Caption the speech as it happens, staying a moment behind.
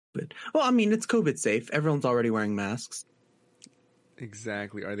But well, I mean, it's COVID safe. Everyone's already wearing masks.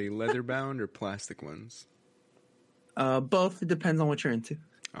 Exactly. Are they leather bound or plastic ones? Both. It depends on what you're into.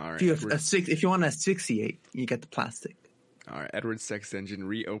 All right, If you want to asphyxiate, you get the plastic. All right, Edward's Sex Engine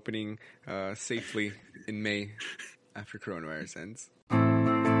reopening safely in May after coronavirus ends.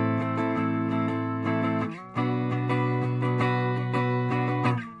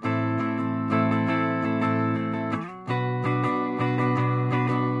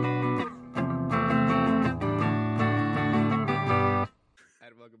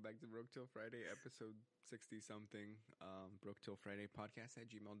 And welcome back to Broke Till Friday, episode 60-something. Broke Till Friday podcast at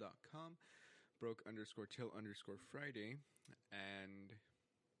gmail.com. Broke_till_Friday. And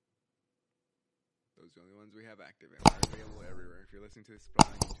those are the only ones we have active, and we're available everywhere. If you're listening to this,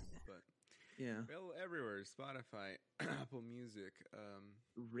 probably on YouTube, but yeah, available everywhere: Spotify, Apple Music,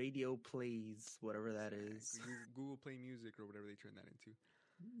 Radio Plays, whatever that is, Google Play Music, or whatever they turn that into.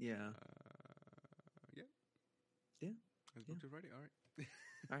 Yeah, yeah. That's Broke Till Friday. All right,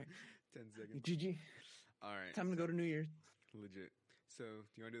 all right. 10 seconds. GG. All right, time to go to New Year's. Legit. So, do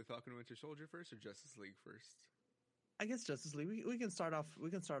you want to do the Falcon and Winter Soldier first, or Justice League first? I guess Justice League. We can start off.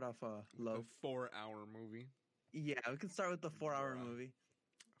 Low. A 4-hour movie. Yeah, we can start with the 4-hour movie.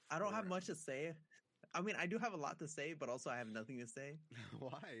 I don't have much to say. I mean, I do have a lot to say, but also I have nothing to say.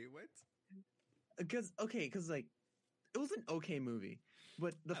 Why? What? Because like, it was an okay movie,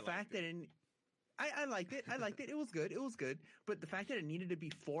 but the fact that I liked it. I liked it. It was good. It was good. But the fact that it needed to be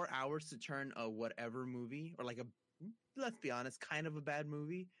 4 hours to turn a whatever movie, or like let's be honest, kind of a bad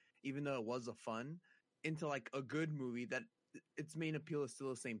movie, even though it was a fun, into like a good movie that its main appeal is still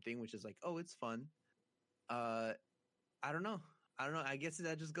the same thing, which is like, oh, it's fun. I don't know. I guess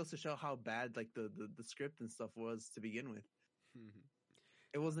that just goes to show how bad like the script and stuff was to begin with.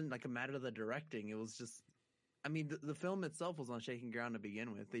 It wasn't like a matter of the directing. It was just, I mean, the film itself was on shaky ground to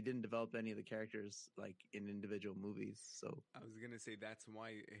begin with. They didn't develop any of the characters like in individual movies. So I was gonna say that's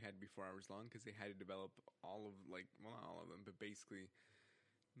why it had to be 4 hours long, because they had to develop all of not all of them, but basically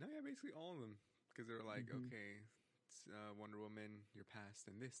all of them, because they were like, okay, it's Wonder Woman, your past,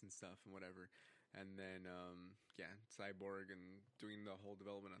 and this and stuff and whatever, and then Cyborg and doing the whole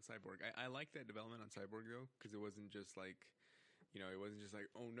development on Cyborg. I like that development on Cyborg though, because it wasn't just like. It wasn't just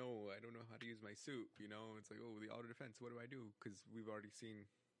like, oh no, I don't know how to use my suit. It's like, oh, the auto defense. What do I do? Because we've already seen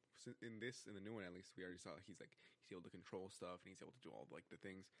in the new one at least, we already saw he's able to control stuff and he's able to do all like the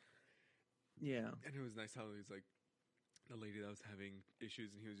things. Yeah, and it was nice how he was like the lady that was having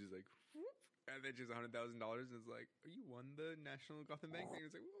issues, and he was just like, whoop, and then just $100,000, and it's like, oh, you won the National Gotham Bank thing.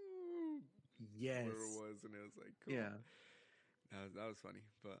 It was like, woo, yes, whatever it was, and it was like, cool. Yeah, that was funny,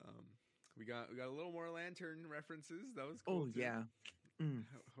 but We got a little more Lantern references. That was cool. Oh, too. Yeah.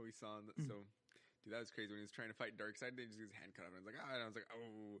 How we saw so, dude, that was crazy when he was trying to fight Darkseid. They just get his hand cut off, and I was like, and I was like,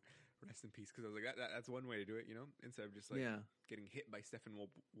 oh, rest in peace, because I was like, that's one way to do it, instead of just like getting hit by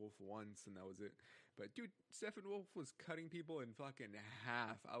Steppenwolf once, and that was it. But dude, Steppenwolf was cutting people in fucking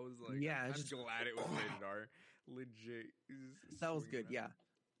half. I was like, I'm glad it was rated R. Legit, that was good. Yeah.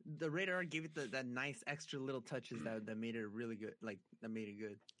 The rated R gave it that nice extra little touches that made it really good. Like that made it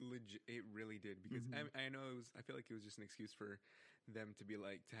good. Legit, it really did, because I know it was. I feel like it was just an excuse for them to be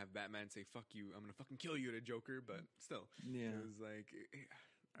like, to have Batman say "fuck you," I'm gonna fucking kill you to Joker, but still, it was like,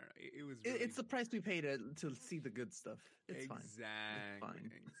 it was. Really, it's the price we pay to see the good stuff. It's fine.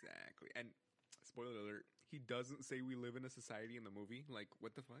 Exactly. And spoiler alert: he doesn't say we live in a society in the movie. Like,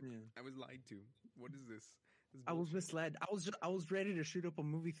 what the fuck? Yeah. I was lied to. What is this? I was misled. I was ready to shoot up a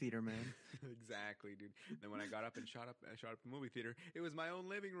movie theater, man. Exactly, dude. Then when I got up and shot up the movie theater, it was my own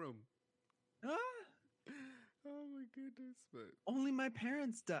living room. Oh my goodness! But only my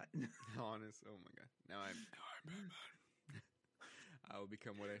parents died. Honest. Oh my god. Now I'm Batman. I will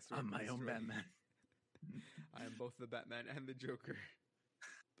become what I saw. I'm my own Batman. I am both the Batman and the Joker.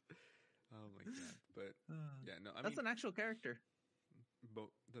 Oh my god! But that's an actual character.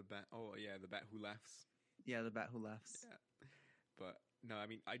 The Bat. Oh yeah, the Bat who laughs. Yeah, the Bat who laughs. Yeah. But no, I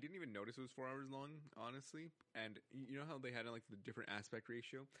mean, I didn't even notice it was 4 hours long, honestly. And you know how they had like the different aspect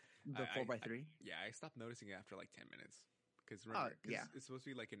ratio? The 4:3? I stopped noticing it after like 10 minutes. Because remember, it's supposed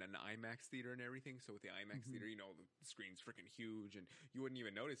to be like in an IMAX theater and everything. So with the IMAX theater, the screen's freaking huge, and you wouldn't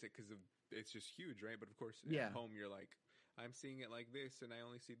even notice it because it's just huge, right? But of course, at home, you're like, I'm seeing it like this, and I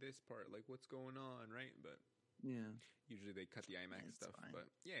only see this part. Like, what's going on, right? But usually they cut the IMAX stuff. Fine. But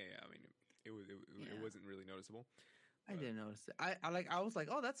I mean, it wasn't really noticeable. I didn't notice it. I was like,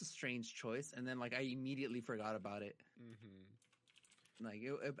 oh, that's a strange choice, and then like I immediately forgot about it. Like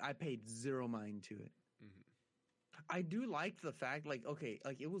I paid zero mind to it. I do like the fact, like, okay,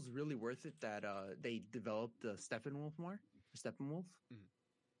 like it was really worth it that they developed the Steppenwolf more. Steppenwolf.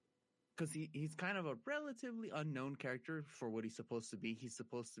 because he's kind of a relatively unknown character for what he's supposed to be. He's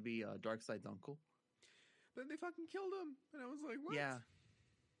supposed to be Darkseid's uncle. But they fucking killed him, and I was like, what?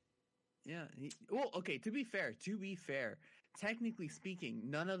 Yeah. Well, okay. To be fair, technically speaking,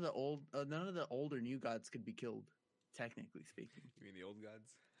 none of the older new gods could be killed. Technically speaking. You mean the old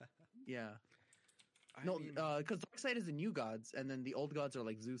gods? Yeah. Because Darkseid is the new gods, and then the old gods are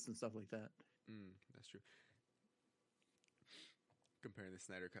like Zeus and stuff like that. That's true. Comparing the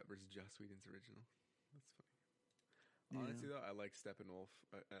Snyder Cut versus Joss Whedon's original. That's funny. Honestly, though, I like Steppenwolf.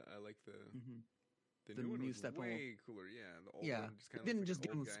 I like the new one was way cooler. Yeah, the old one just kind of didn't just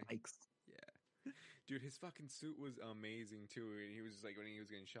give him spikes. Yeah, dude, his fucking suit was amazing too. And he was just like when he was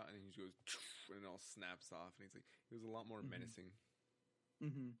getting shot, and he just goes and it all snaps off, and he was a lot more menacing.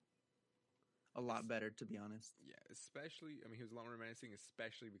 A lot better, to be honest. Yeah, especially, I mean, he was a lot more menacing,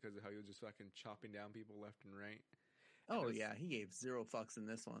 especially because of how he was just fucking chopping down people left and right. Oh, yeah, he gave zero fucks in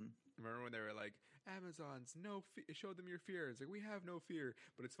this one. Remember when they were like, Amazons, show them your fear. It's like, we have no fear.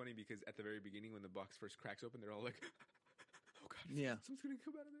 But it's funny because at the very beginning, when the box first cracks open, they're all like, oh God, yeah, someone's going to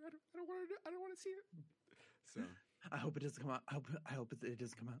come out of there. I don't want to see it. So I hope it doesn't come out. I hope it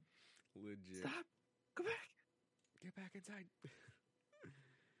doesn't come out. Legit. Stop. Go back. Get back inside.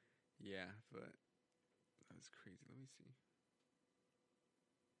 Yeah, but that was crazy. Let me see.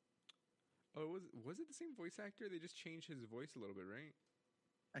 Oh, was it the same voice actor? They just changed his voice a little bit, right?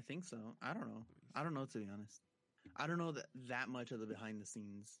 I think so. I don't know. I don't know, to be honest. I don't know that much of the behind the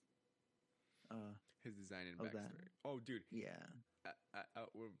scenes. His design and backstory. Oh, dude. Yeah.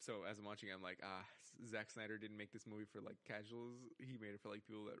 So as I'm watching, I'm like, Zack Snyder didn't make this movie for like casuals. He made it for like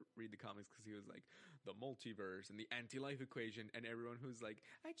people that read the comics because he was like the multiverse and the anti-life equation, and everyone who's like,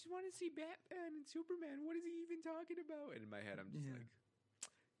 I just want to see Batman and Superman. What is he even talking about? And in my head, I'm just like,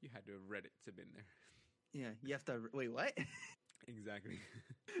 you had to have read it to have been there. Yeah, you have to wait. What? Exactly.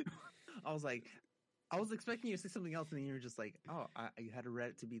 I was expecting you to say something else, and then you were just like, "Oh, you had to read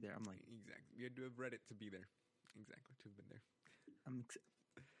it to be there." I'm like, exactly. You had to have read it to be there. Exactly, to have been there.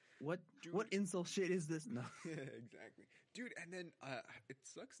 What insult shit is this? No. Exactly, dude. And then it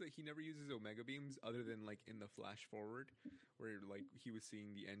sucks that he never uses Omega beams other than like in the flash forward, where like he was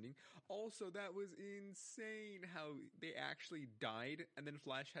seeing the ending. Also, that was insane how they actually died, and then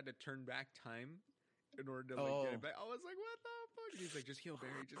Flash had to turn back time in order to like get it back. I was like, what the fuck? He's like, just heal,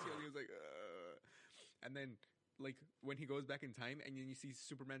 Barry, just heal. He was like, and then like when he goes back in time, and then you see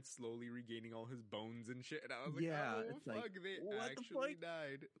Superman slowly regaining all his bones and shit, and I was like, oh fuck, like, they actually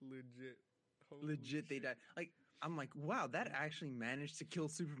died. Legit, they died. Like, I'm like, wow, that actually managed to kill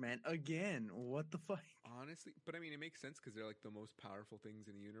Superman again. What the fuck? Honestly, but I mean, it makes sense because they're like the most powerful things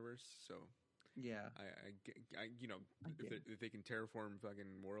in the universe. So yeah, I if they can terraform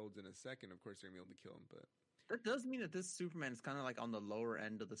fucking worlds in a second, of course they're gonna be able to kill him. But that does mean that this Superman is kind of like on the lower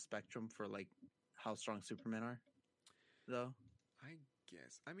end of the spectrum for like how strong Supermen are, though. I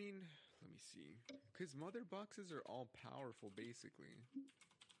guess. I mean, let me see, because mother boxes are all powerful, basically.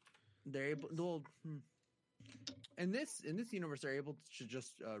 They're able. In this universe, they're able to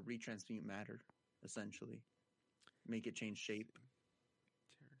just retransmute matter, essentially, make it change shape.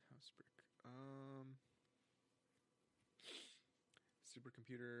 Terran house brick.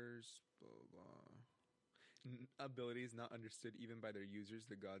 Supercomputers. Blah blah. Abilities not understood even by their users.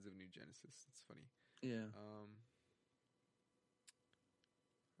 The gods of New Genesis. It's funny. Yeah.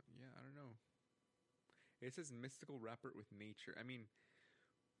 Yeah, I don't know. It says mystical rapport with nature. I mean.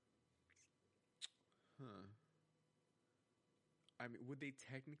 I mean, would they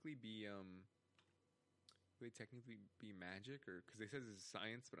technically be magic, or because they says it's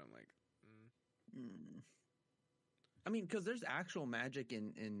science, but I'm like, I mean, because there's actual magic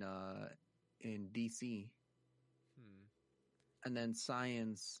in DC, and then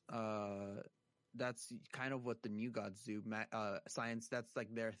science. That's kind of what the new gods do. Science, that's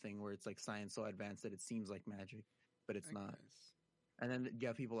like their thing, where it's like science so advanced that it seems like magic, but it's not. And then you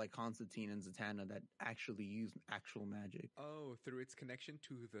have people like Constantine and Zatanna that actually use actual magic. Oh, through its connection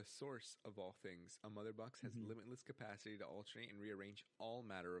to the source of all things, a mother box has limitless capacity to alternate and rearrange all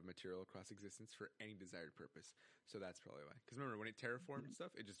matter of material across existence for any desired purpose. So that's probably why. Because remember, when it terraformed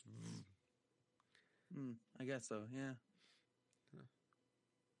stuff, it just... I guess so, yeah.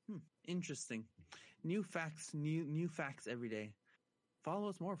 Interesting. New facts every day. Follow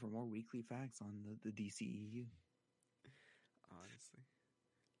us more for more weekly facts on the DCEU. Honestly,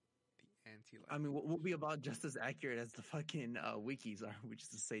 the anti-life. I mean, we'll be about just as accurate as the fucking wikis are, which is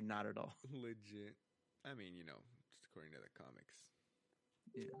to say, not at all. Legit. I mean, just according to the comics.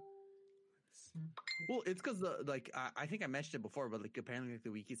 Yeah. Well, it's because I think I mentioned it before, but like apparently like, the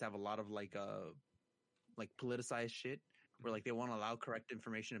wikis have a lot of like politicized shit where like they won't allow correct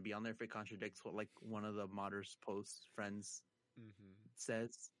information to be on there if it contradicts what like one of the modders post friends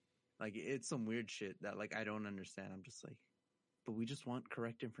says. Like it's some weird shit that like I don't understand. I'm just like, but we just want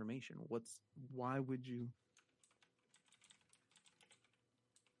correct information. Why would you?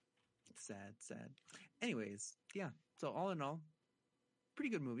 Sad. Anyways, yeah. So all in all, pretty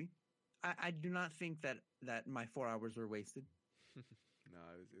good movie. I do not think that my 4 hours were wasted. No,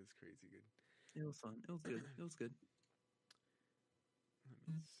 it was crazy good. It was fun. It was good. It was good.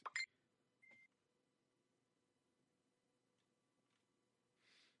 Let me see.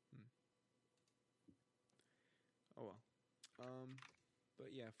 Oh well.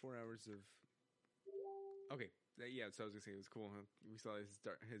 But yeah, 4 hours of. Okay, yeah. So I was gonna say it was cool. Huh? We saw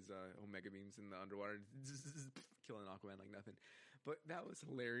his Omega beams in the underwater, killing Aquaman like nothing. But that was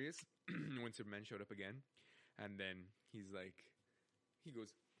hilarious when Superman showed up again, and then he goes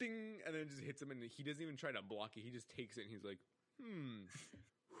ding, and then just hits him, and he doesn't even try to block it. He just takes it, and he's like,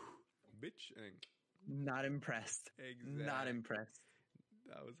 bitch. And not impressed. Exactly. Not impressed.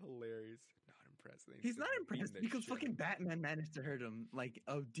 That was hilarious. Not impressed. He's not impressed because fucking Batman managed to hurt him like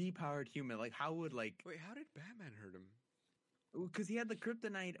a depowered human. Like how would like? Wait, how did Batman hurt him? Because he had the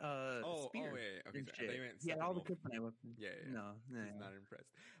kryptonite spear. Yeah. Okay, so he had all the kryptonite weapons. Yeah. No, he's not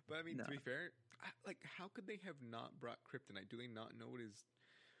impressed. But I mean, to be fair, how could they have not brought kryptonite? Do they not know what is?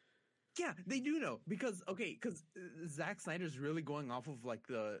 Yeah, they do know because Zack Snyder's really going off of like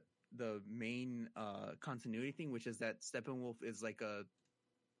the main continuity thing, which is that Steppenwolf is like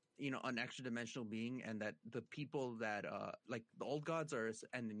an extra dimensional being, and that the people that like the old gods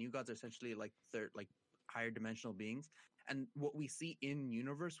and the new gods are essentially like they're like higher dimensional beings. And what we see in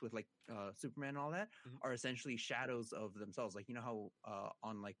universe with like Superman and all that are essentially shadows of themselves. Like, you know how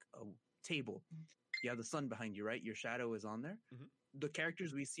on like a table, you have the sun behind you, right? Your shadow is on there. The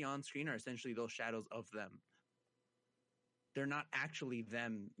characters we see on screen are essentially those shadows of them. They're not actually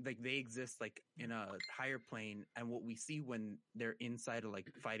them. Like they exist like in a higher plane. And what we see when they're inside of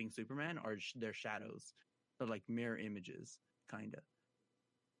like fighting Superman are their shadows. They're like mirror images, kind of.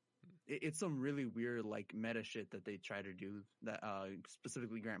 It's some really weird like meta shit that they try to do that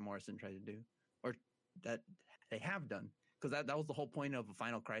specifically Grant Morrison tried to do, or that they have done, because that was the whole point of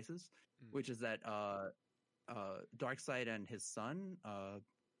Final Crisis, which is that Darkseid and his son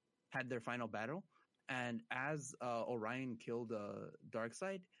had their final battle, and as Orion killed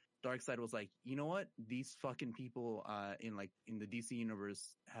Darkseid was like, you know what, these fucking people in the DC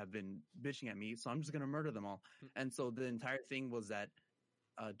universe have been bitching at me, so I'm just gonna murder them all. And so the entire thing was that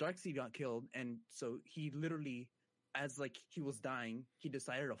Darkseid got killed, and so he literally, as like he was dying, he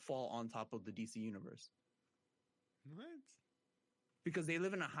decided to fall on top of the DC universe. What? Because they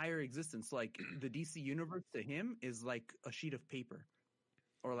live in a higher existence. Like the DC universe to him is like a sheet of paper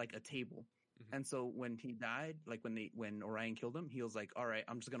or like a table. And so when he died, like when Orion killed him, he was like, all right,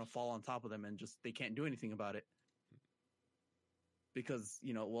 I'm just going to fall on top of them and just, they can't do anything about it. Because,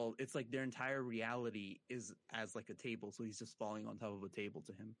 well, it's like their entire reality is as like a table. So he's just falling on top of a table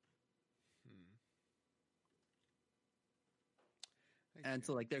to him. And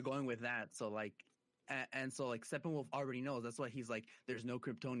so like they're going with that. So like, and so like Steppenwolf already knows. That's why he's like, there's no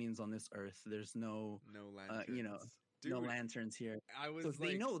Kryptonians on this earth. There's no lanterns. Dude, no lanterns here. I was so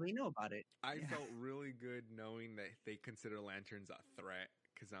they know about it. I felt really good knowing that they consider lanterns a threat,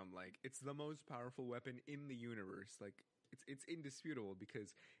 because I'm like, it's the most powerful weapon in the universe. Like it's indisputable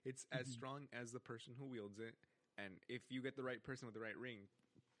because it's as strong as the person who wields it. And if you get the right person with the right ring,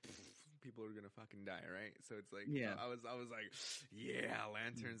 people are gonna fucking die, right? So it's like, I was like, yeah,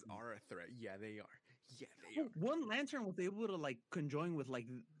 lanterns are a threat. Yeah, they are. Yeah, they are. One lantern was able to like conjoin with like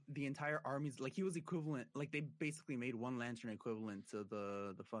the entire armies. Like he was equivalent. Like they basically made one lantern equivalent to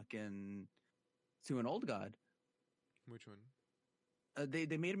the fucking to an old god. Which one?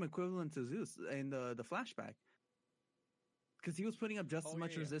 They made him equivalent to Zeus in the flashback. Because he was putting up just as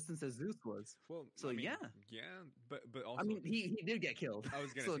much resistance as Zeus was. Well, so I mean, but also, I mean, he did get killed. I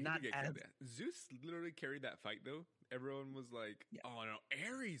was gonna say, not get killed. Zeus literally carried that fight, though. Everyone was like, "Oh no,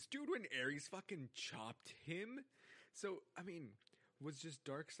 Ares, dude!" When Ares fucking chopped him. So I mean, was just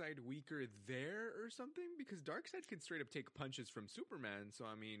Darkseid weaker there or something? Because Darkseid can straight up take punches from Superman. So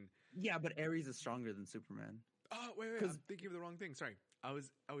I mean, yeah, but Ares is stronger than Superman. Oh wait, I'm thinking of the wrong thing. Sorry. I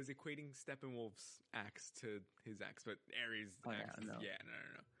was equating Steppenwolf's axe to his axe, but Ares' axe. No.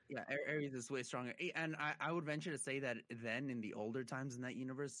 Yeah, Ares is way stronger. And I would venture to say that then in the older times in that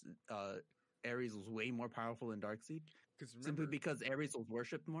universe, Ares was way more powerful than Darkseid. Simply because Ares was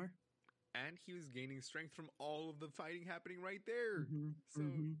worshipped more. And he was gaining strength from all of the fighting happening right there.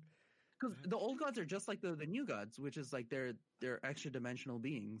 Because the old gods are just like the new gods, which is like they're extra dimensional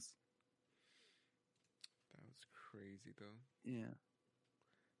beings. That was crazy. crazy though. Yeah.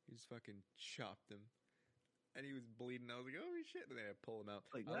 He just fucking chopped him. And he was bleeding. I was like, "Oh shit!" And then I pull him out.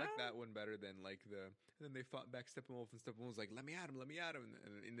 Like, I like ah! that one better than like the. And then they fought back Steppenwolf, and Steppenwolf was like, "Let me at him, let me at him."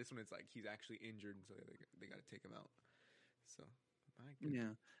 And in this one, it's like he's actually injured, and so they got to take him out. So, my goodness.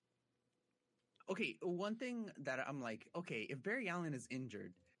 Yeah. Okay, one thing that I'm like, okay, if Barry Allen is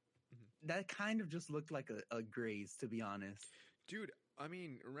injured, that kind of just looked like a graze, to be honest. Dude, I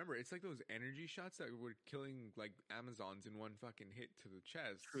mean, remember, it's like those energy shots that were killing like Amazons in one fucking hit to the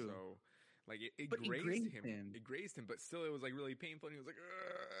chest. True. So, like it But grazed him. It grazed him, but still, it was like really painful. And he was like,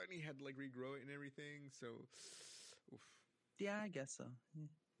 "Ugh," and he had to like regrow it and everything. So, oof. Yeah, I guess so. Yeah.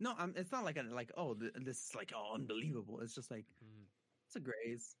 No, it's not like this is like unbelievable. It's just like it's a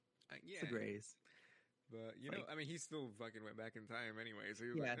graze. Yeah, it's a graze. But you know, like, I mean, he still fucking went back in time anyway. So he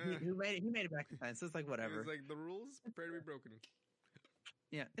was yeah, like, he made it back in time. So it's like whatever. It's like the rules prepare to be broken.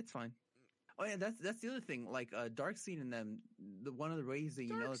 Yeah, it's fine. Oh yeah, that's the other thing. Like Darkseid and them, one of the ways that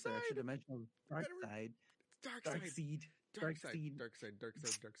you know it's their extra dimensional Darkseid. Darkseid.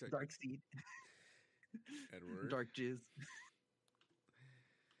 Edward. Dark jizz.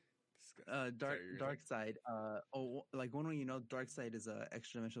 Darkseid. Like one way you know Darkseid is a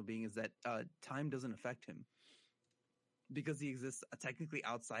extra dimensional being is that time doesn't affect him because he exists technically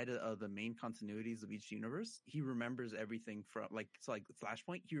outside of the main continuities of each universe. He remembers everything from like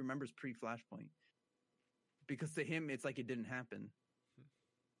Flashpoint. He remembers pre-Flashpoint because to him it's like it didn't happen.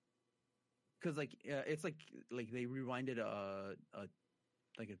 Because it's like they rewinded a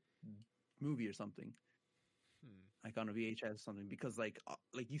movie or something. Like on a VHS or something, because like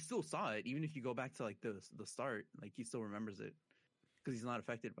you still saw it even if you go back to like the start, like he still remembers it because he's not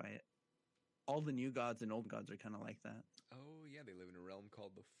affected by it. All the new gods and old gods are kind of like that. Oh yeah, they live in a realm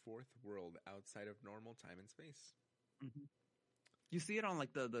called the Fourth World, outside of normal time and space. Mm-hmm. You see it on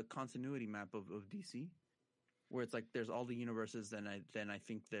like the continuity map of DC, where it's like there's all the universes, and then I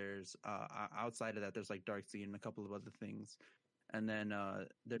think there's outside of that there's like Darkseid and a couple of other things, and then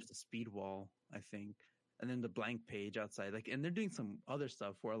there's the speed wall, I think. And then the blank page outside, like, and they're doing some other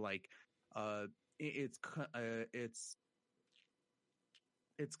stuff where, like, it's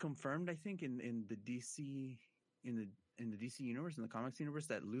confirmed, I think, in the DC in the DC universe, in the comics universe,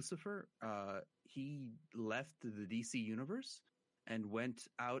 that Lucifer, he left the DC universe and went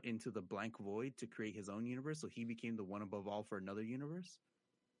out into the blank void to create his own universe. So he became the one above all for another universe.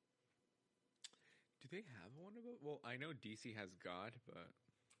 Do they have one above? Well, I know DC has God, but.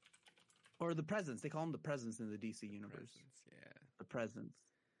 Or the presence. They call him the presence in the DC universe. Yeah. The presence.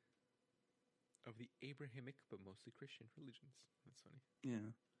 Of the Abrahamic, but mostly Christian religions. That's funny.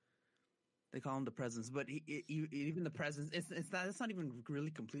 Yeah. They call him the presence. But even the presence, it's not even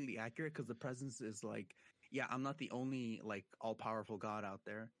really completely accurate, because the presence is like, yeah, I'm not the only like all-powerful God out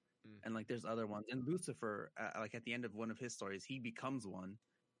there. And like there's other ones. And Lucifer, like at the end of one of his stories, he becomes one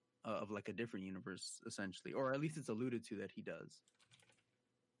of like a different universe, essentially. Or at least it's alluded to that he does.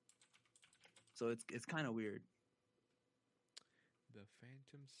 So it's kind of weird. The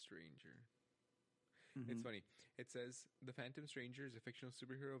Phantom Stranger. It's funny. It says the Phantom Stranger is a fictional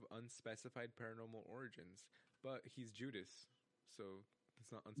superhero of unspecified paranormal origins, but he's Judas, so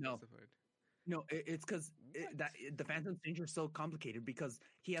it's not unspecified. No, it's because the Phantom Stranger is so complicated, because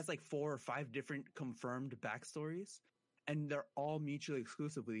he has like 4 or 5 different confirmed backstories, and they're all mutually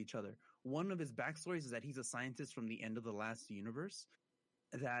exclusive with each other. One of his backstories is that he's a scientist from the end of the last universe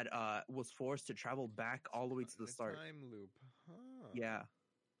that was forced to travel back all the way to the start. Time loop. Huh. Yeah.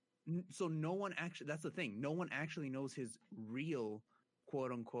 So no one actually, that's the thing. No one actually knows his real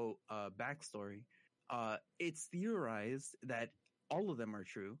quote unquote backstory. It's theorized that all of them are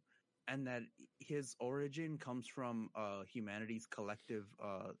true, and that his origin comes from humanity's collective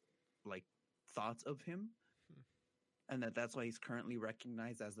like thoughts of him. And that's why he's currently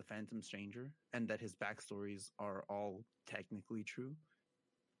recognized as the Phantom Stranger, and that his backstories are all technically true.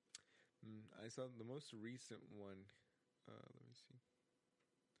 I saw the most recent one. Let me see.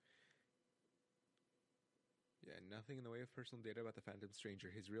 Yeah, nothing in the way of personal data about the Phantom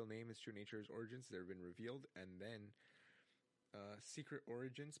Stranger. His real name, his true nature, his origins, they've been revealed. And then secret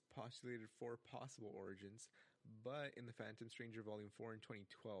origins, postulated 4 possible origins. But in the Phantom Stranger Volume 4 in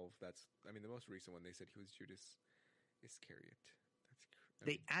 2012, the most recent one, they said he was Judas Iscariot.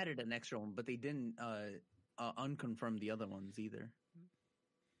 They added an extra one, but they didn't unconfirm the other ones either.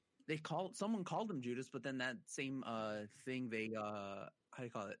 Someone called him Judas, but then that same thing, they how do you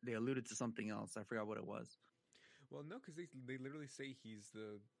call it? They alluded to something else. I forgot what it was. Well, no, because they literally say he's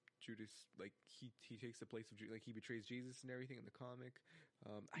the Judas, like he takes the place of Judas, like he betrays Jesus and everything in the comic.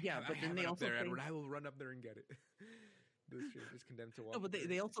 But then they also there, Edward. I will run up there and get it. The stranger's condemned to walk. No, but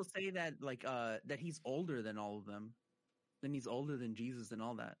they also say that like that he's older than all of them. Then he's older than Jesus and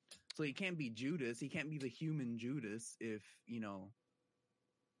all that. So he can't be Judas. He can't be the human Judas if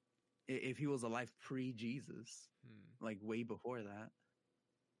if he was alive pre-Jesus, like way before that.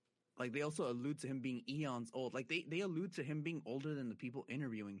 Like they also allude to him being eons old. Like they allude to him being older than the people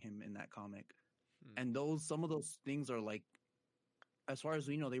interviewing him in that comic. And some of those things are like, as far as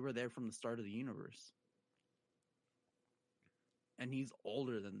we know, they were there from the start of the universe. And he's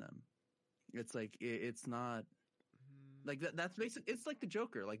older than them. It's like it's not like that's basic. It's like the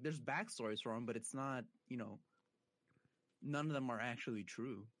Joker. Like there's backstories for him, but it's not, none of them are actually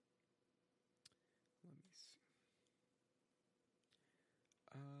true. Let me see.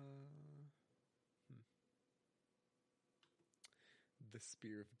 The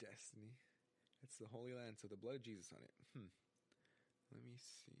Spear of Destiny. It's the Holy Lance with the blood of Jesus on it. Let me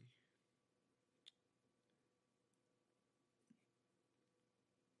see.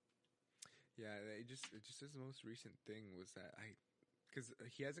 Yeah, it just says the most recent thing was that because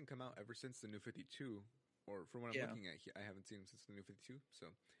he hasn't come out ever since the New 52, or from what I'm looking at, I haven't seen him since the New 52. So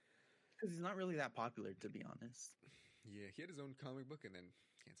because he's not really that popular, to be honest. Yeah, he had his own comic book and then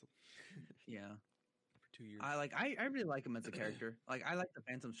canceled. Yeah. For 2 years. I really like him as a character. Like I like the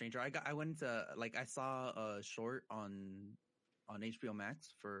Phantom Stranger. I went to I saw a short on HBO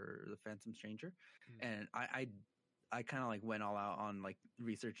Max for the Phantom Stranger, and I kind of like went all out on like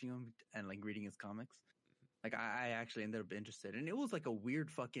researching him and like reading his comics. Like I actually ended up interested, and it was like a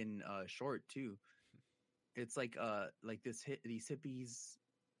weird fucking short too. It's like these hippies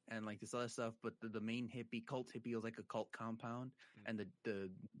and like this other stuff, but the main cult hippie was like a cult compound, and the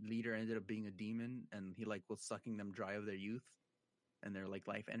leader ended up being a demon, and he like was sucking them dry of their youth and their like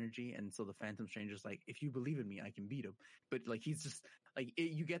life energy. And so the Phantom Stranger's like, if you believe in me, I can beat him. But like he's just like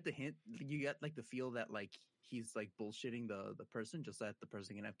you get the hint, you get like the feel that like he's like bullshitting the person just so that the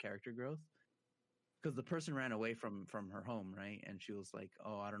person can have character growth. Because the person ran away from her home, right? And she was like,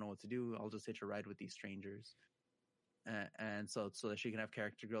 "Oh, I don't know what to do. I'll just hitch a ride with these strangers." And so that she can have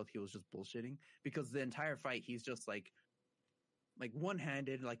character growth, he was just bullshitting. Because the entire fight, he's just like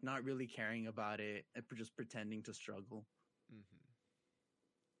one-handed, like not really caring about it, and just pretending to struggle.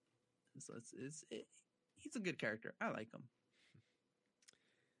 So he's a good character. I like him.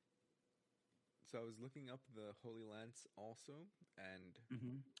 So I was looking up the Holy Lance also, and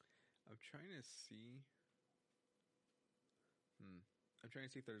I'm trying to see. I'm trying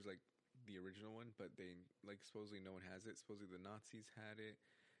to see if there's like the original one, but they like supposedly no one has it. Supposedly the Nazis had it,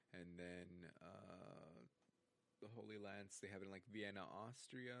 and then the Holy Lance they have it in like Vienna,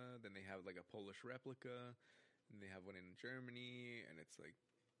 Austria. Then they have like a Polish replica, and they have one in Germany, and it's like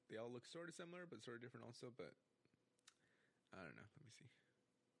they all look sort of similar, but sort of different also. But I don't know. Let me see.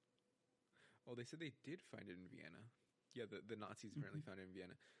 Oh, they said they did find it in Vienna. Yeah, the Nazis apparently found it in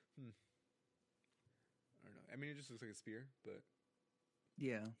Vienna. I don't know. I mean, it just looks like a spear, but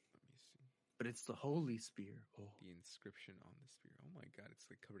yeah. Let me see. But it's the Holy Spear. Oh. The inscription on the spear. Oh my god, it's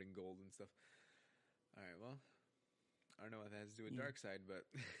like covered in gold and stuff. All right, well, I don't know what that has to do with Darkseid, but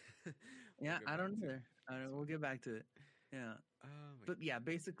yeah, I don't either. We'll get back to it. Yeah. But yeah,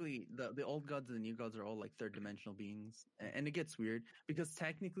 basically the old gods and the new gods are all like third dimensional beings, and it gets weird because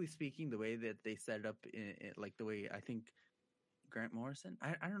technically speaking, the way that they set it up, like the way I think Grant Morrison,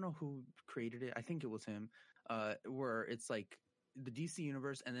 I don't know who created it. I think it was him. Where it's like the DC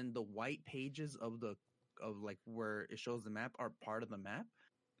universe, and then the white pages of like where it shows the map are part of the map,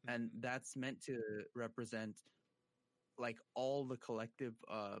 and that's meant to represent like all the collective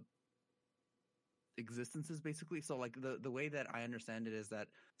existences basically. So like the way that I understand it is that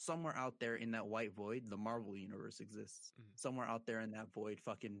somewhere out there in that white void the Marvel universe exists. Somewhere out there in that void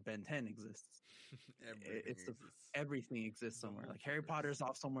fucking Ben 10 exists. Everything exists somewhere. Like Harry Potter's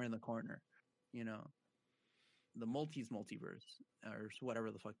off somewhere in the corner, the multiverse or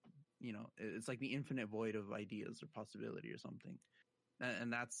whatever the fuck, it's like the infinite void of ideas or possibility or something.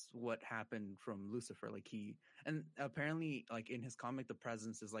 And that's what happened from Lucifer. Like and apparently like in his comic, the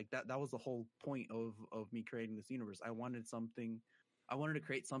presence is like that was the whole point of me creating this universe. I wanted to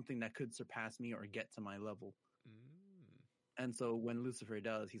create something that could surpass me or get to my level. And so when Lucifer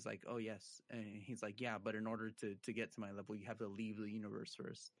does, he's like, oh yes. And he's like, yeah, but in order to get to my level, you have to leave the universe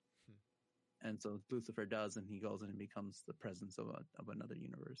first. And so Lucifer does, and he goes and becomes the presence of another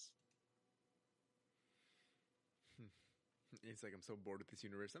universe. It's like, I'm so bored with this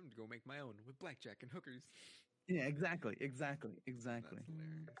universe. I'm going to go make my own with blackjack and hookers. Yeah, exactly. That's hilarious.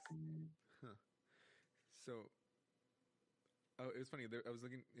 Huh. So, it was funny. I was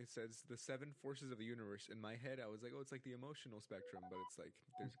looking, it says the 7 forces of the universe. In my head, I was like, oh, it's like the emotional spectrum, but it's like,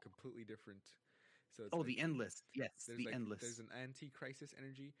 there's a completely different So it's Oh, like the endless. Yes, there's the like endless. there's an anti-crisis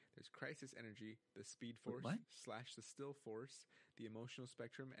energy, there's crisis energy, the speed Wait, force what? slash the still force, the emotional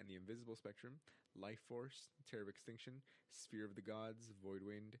spectrum and the invisible spectrum, life force, terror of extinction, sphere of the gods, void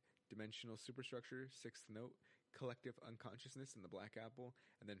wind, dimensional superstructure, sixth note, collective unconsciousness and the black apple,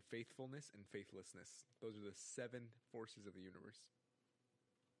 and then faithfulness and faithlessness. Those are the 7 forces of the universe.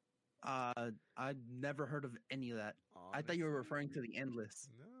 I'd never heard of any of that. I thought you were referring to the endless,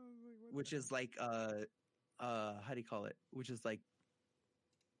 No, like, what which is like how do you call it? Which is like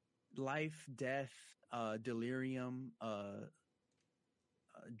life, death, delirium,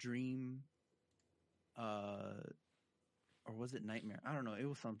 dream, or was it nightmare? I don't know. It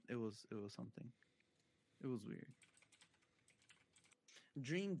was something. It was weird.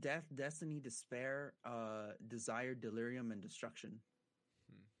 Dream, death, destiny, despair, desire, delirium, and destruction.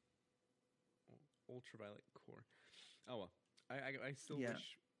 Ultraviolet core. Oh well, I still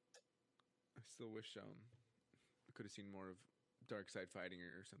wish I could have seen more of Darkseid fighting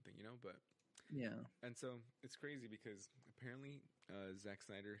or something, you know. But yeah, and so it's crazy because apparently Zack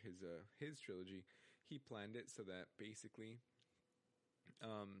Snyder his trilogy, he planned it so that basically,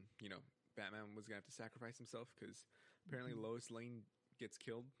 you know, Batman was gonna have to sacrifice himself because apparently Lois Lane gets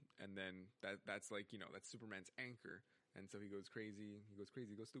killed, and then that's like, you know, that's Superman's anchor, and so he goes crazy, he goes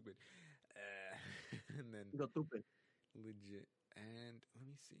stupid, and then go stupid. legit. And let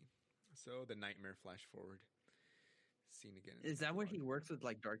me see. So the nightmare flash forward scene again. Is that where he works with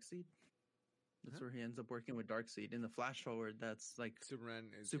like Darkseid? That's Huh? where he ends up working with Darkseid. In the flash forward, that's like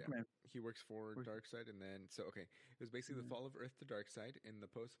Superman is Superman. Yeah, he works for Darkseid, and then so okay, it was basically the fall of Earth to Darkseid. In the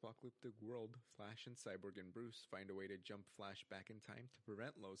post-apocalyptic world, Flash and Cyborg and Bruce find a way to jump Flash back in time to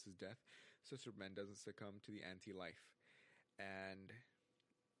prevent Lois's death, so Superman doesn't succumb to the anti-life. And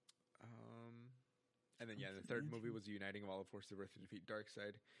then yeah, the third movie was the uniting of all the forces of Earth to defeat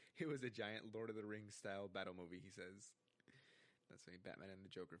Darkseid. It was a giant Lord of the Rings style battle movie, he says. That's why Batman and the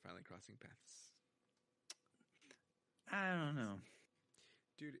Joker finally crossing paths. I don't know,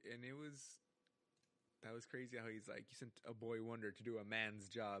 dude, and that was crazy how he's like, you sent a boy wonder to do a man's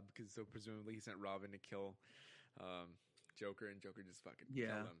job, because so presumably he sent Robin to kill Joker, and Joker just fucking killed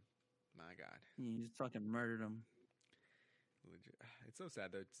him. My God, he just fucking murdered him. Legit. It's so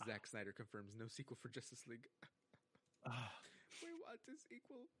sad though. Zack Snyder confirms no sequel for Justice League. We want a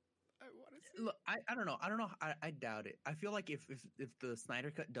sequel. I want to see. Look, I don't know. I doubt it. I feel like if the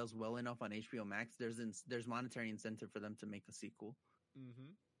Snyder Cut does well enough on HBO Max, there's monetary incentive for them to make a sequel.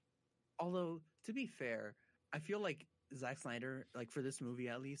 Mm-hmm. Although, to be fair, I feel like Zack Snyder, like for this movie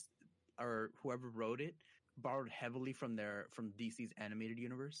at least, or whoever wrote it, borrowed heavily from DC's animated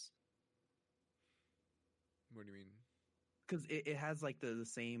universe. What do you mean? Because it has like the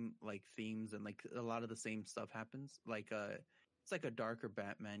same like themes, and like a lot of the same stuff happens. Like it's like a darker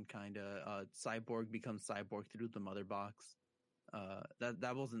Batman kind of. Cyborg becomes Cyborg through the Mother Box.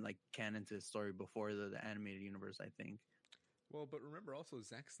 That wasn't like canon to his story before the animated universe, I think. Well, but remember also,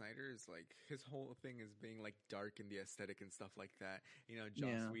 Zack Snyder is like, his whole thing is being like dark in the aesthetic and stuff like that. You know,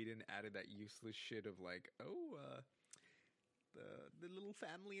 Joss Whedon added that useless shit of like, the little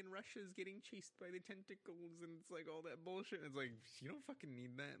family in Russia is getting chased by the tentacles, and it's like all that bullshit. And it's like, you don't fucking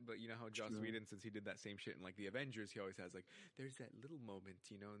need that. But you know how Joss Whedon, since he did that same shit in like the Avengers, he always has like, there's that little moment,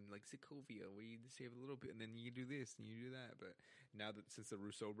 you know, in like Sokovia where you save a little bit, and then you do this and you do that. But now that since the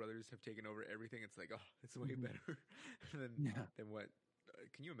Russo brothers have taken over everything, it's like, oh, it's way better than what.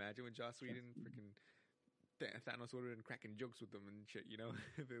 Can you imagine when Joss Whedon freaking Thanos would have been cracking jokes with them and shit, you know?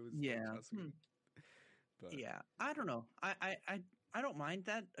 If it was Joss Whedon. But yeah, I don't know. I don't mind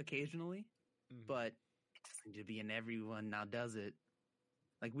that occasionally, but it doesn't need to be in everyone now, does it?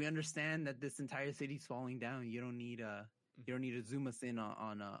 Like, we understand that this entire city's falling down. You don't need to zoom us in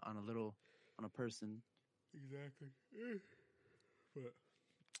on a person. Exactly. But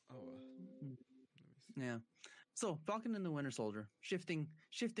yeah. So Falcon and the Winter Soldier, shifting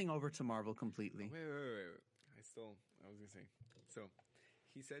over to Marvel completely. Wait. I was gonna say. So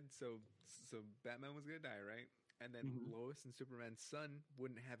he said so Batman was gonna die, right? And then Lois and Superman's son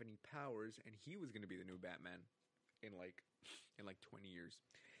wouldn't have any powers, and he was gonna be the new Batman in like 20 years,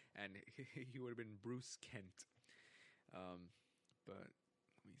 and he would have been Bruce Kent. But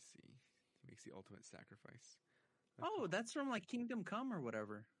let me see. He makes the ultimate sacrifice. That's from like Kingdom Come or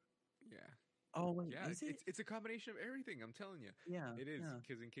whatever. Yeah. Oh wait, yeah, is it? It's a combination of everything. I'm telling you. Yeah, it is,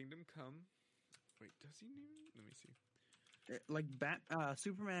 because in Kingdom Come, wait, does he name? Let me see. Like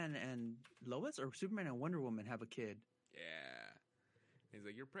Superman and Lois, or Superman and Wonder Woman have a kid. Yeah. He's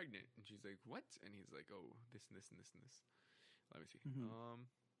like, you're pregnant, and she's like, what? And he's like, oh, this and this and this and this. Let me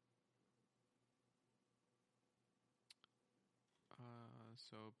see.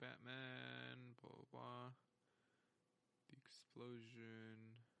 So Batman, blah blah blah. The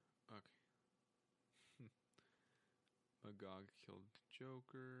explosion. Okay. Magog killed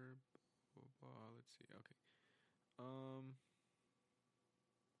Joker. Blah, blah, blah. Let's see. Okay.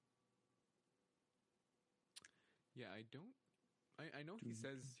 Yeah, I don't. I know he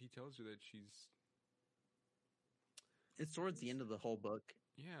tells her that she's. It's towards the end of the whole book.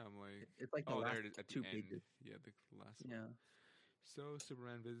 Yeah, I'm like. It's like the last there it is at two the end. pages. Yeah, the last Yeah. one. So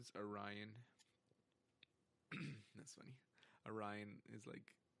Superman visits Orion. That's funny. Orion is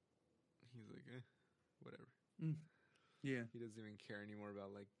like, he's like, whatever. Yeah. He doesn't even care anymore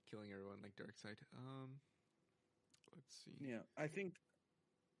about like killing everyone like Darkseid. Let's see. Yeah, I think.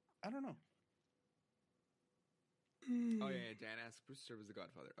 I don't know. Oh yeah, Dan asks Bruce to serve as the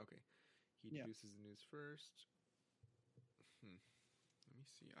Godfather. Okay, he introduces the news first. Let me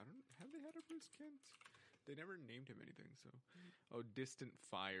see. I don't. Have they had a Bruce Kent? They never named him anything. So, Distant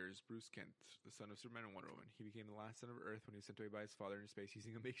Fires. Bruce Kent, the son of Superman and Wonder Woman. He became the last son of Earth when he was sent away by his father into space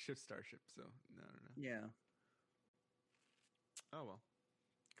using a makeshift starship. So, no. Yeah. Oh well,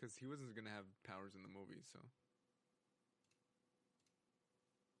 because he wasn't gonna have powers in the movie. So.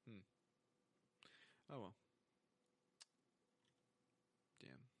 Oh well.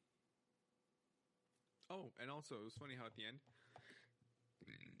 Damn. Oh, and also it was funny how at the end.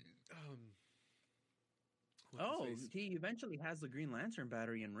 He eventually has the Green Lantern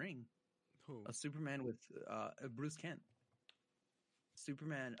battery and ring. Who? A Superman with Bruce Kent.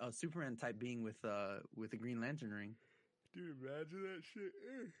 Superman type being with a Green Lantern ring. Dude, imagine that shit.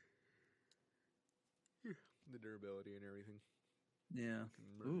 The durability and everything. Yeah.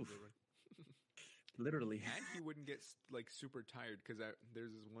 Oof. Literally. And he wouldn't get like super tired because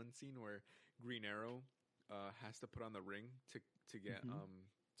there's this one scene where Green Arrow has to put on the ring to get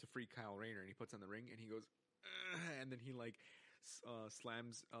to free Kyle Rayner, and he puts on the ring and he goes, and then he like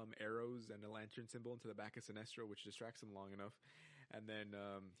slams arrows and a lantern symbol into the back of Sinestro, which distracts him long enough, and then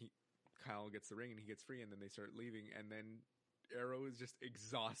Kyle gets the ring and he gets free, and then they start leaving, and then Arrow is just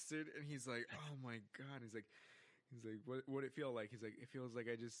exhausted, and he's like, oh my god, he's like, what it feel like? He's like, it feels like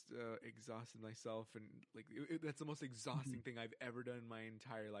I just exhausted myself, and like that's the most exhausting thing I've ever done in my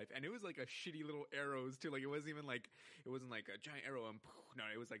entire life. And it was like a shitty little arrows too. Like it wasn't like a giant arrow. And no,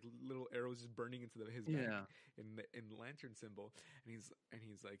 it was like little arrows just burning into his back in the lantern symbol. And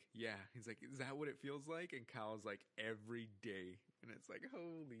he's like, yeah. He's like, is that what it feels like? And Kyle's like, every day. And it's like,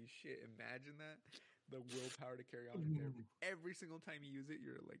 holy shit! Imagine that. The willpower to carry on. Every single time you use it,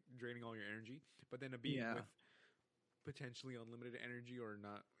 you're like draining all your energy. But then a being with potentially unlimited energy or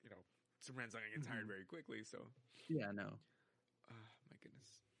not, Superman's not gonna get tired very quickly. So no. My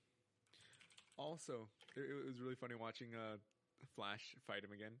goodness. Also, it was really funny watching Flash fight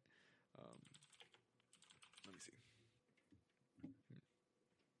him again. Let me see.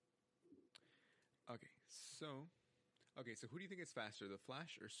 Okay, so who do you think is faster, the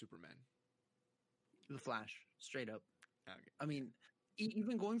Flash or Superman? The Flash, straight up. Okay. I mean,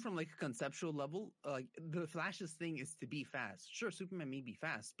 even going from like a conceptual level, like the Flash's thing is to be fast. Sure, Superman may be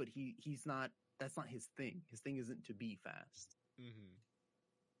fast, but he's not. That's not his thing. His thing isn't to be fast. Mm-hmm.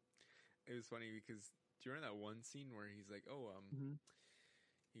 It was funny because do you remember that one scene where he's like,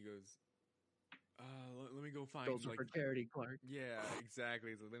 he goes, let me go find Those are for Charity Clark. Yeah,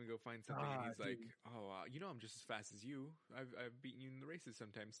 exactly. He's like, let me go find something. And he's like, I'm just as fast as you. I've beaten you in the races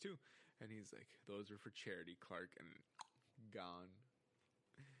sometimes too. And he's like, those are for Charity Clark, and gone.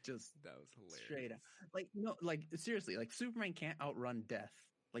 Just that was hilarious. Straight up. Like, no, like seriously, like Superman can't outrun death.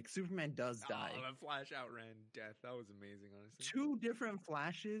 Like Superman does die. Oh, the Flash outran death. That was amazing, honestly. 2 different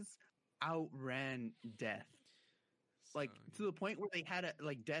Flashes outran death. Like to the point where they had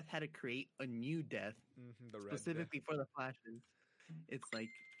Death had to create a new Death specifically for the Flashes. It's like,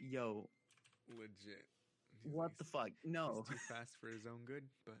 yo, legit. What the fuck? No, he's too fast for his own good.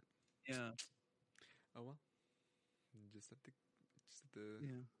 But yeah. Oh well. Just at the.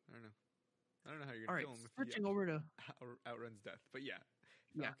 I don't know how you're gonna kill him. Switching over to outruns death, but yeah.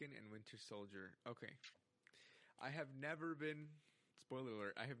 Falcon and Winter Soldier. Okay. I have never been, spoiler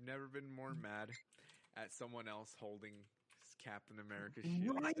alert, I have never been more mad at someone else holding Captain America's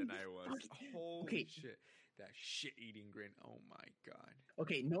shield than I was. Holy shit. That shit-eating grin. Oh my god.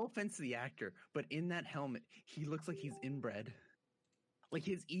 Okay, no offense to the actor, but in that helmet, he looks like he's inbred. Like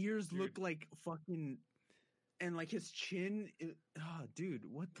his ears look like fucking, and like his chin. Dude,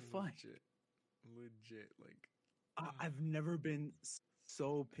 what the fuck? Legit. Like, I've never been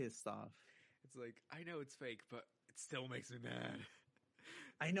so pissed off. It's like, I know it's fake, but it still makes me mad.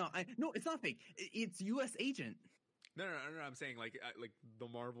 I know. No, it's not fake. It's U.S. agent. No, I'm saying like the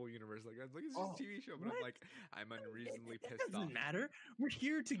Marvel universe. Like it's just Oh, a TV show, but what? I'm like I'm unreasonably It pissed doesn't off. matter. We're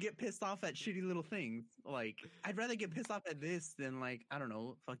here to get pissed off at shitty little things. Like, I'd rather get pissed off at this than like, I don't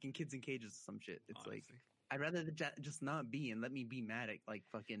know, fucking kids in cages or some shit. It's like, Honestly, I'd rather just not be and let me be mad at like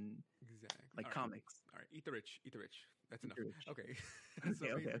fucking exactly. like All right, comics. all right. Eat the rich. Eat the rich. That's enough. Rich. Okay. So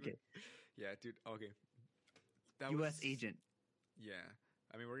Okay, okay, basically, okay. yeah, dude. Okay, that U.S. was agent. Yeah.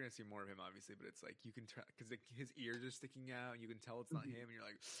 I mean, we're gonna see more of him, obviously, but it's like you can tell because his ears are sticking out. You can tell it's not him, and you're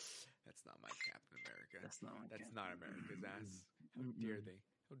like, "That's not my Captain America. That's not. That's not America's ass. How Mm-mm. dare they?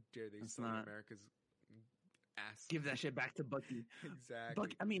 How dare they That's steal not. America's ass? Give that shit back to Bucky.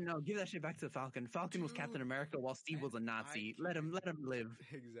 Exactly. I mean, no, give that shit back to Falcon. Falcon was Dude, Captain America while Steve was a and Nazi. I Let him live.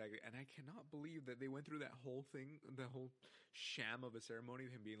 Exactly, and I cannot believe that they went through that whole thing, the whole sham of a ceremony,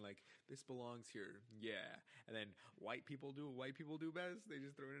 of him being like, "This belongs here," yeah, and then white people do what white people do best. They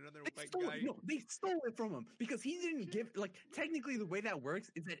just throw in another white guy. They stole it from him because he didn't give. Like, technically, the way that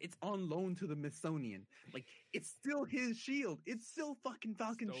works is that it's on loan to the Smithsonian. Like, it's still his shield. It's still fucking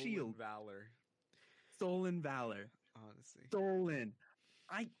Falcon's Stolen shield. valor, Stolen valor. honestly. Stolen.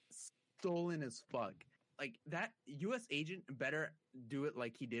 Stolen as fuck. Like, that U.S. agent better do it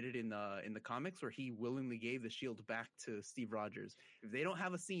like he did it in the comics, where he willingly gave the shield back to Steve Rogers. If they don't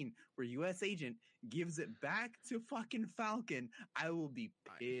have a scene where U.S. agent gives it back to fucking Falcon, I will be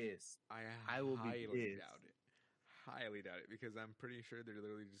pissed. I will be highly pissed. doubt it. Highly doubt it, because I'm pretty sure they're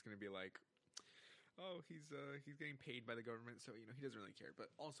literally just going to be like, "Oh, he's getting paid by the government, so he doesn't really care." But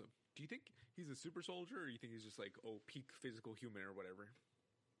also, do you think he's a super soldier, or do you think he's just like peak physical human or whatever?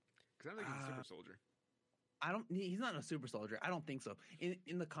 Because I don't think he's a super soldier. He's not a super soldier. I don't think so.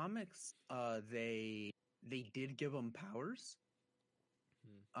 In the comics, they did give him powers.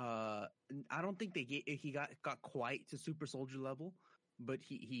 I don't think he got quite to super soldier level, but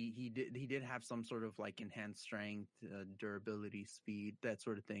he did have some sort of like enhanced strength, durability, speed, that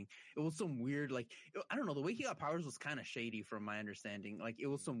sort of thing. It was some weird, like, I don't know, the way he got powers was kind of shady from my understanding. Like, it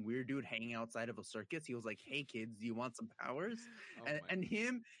was some weird dude hanging outside of a circus. He was like, "Hey kids, do you want some powers?" And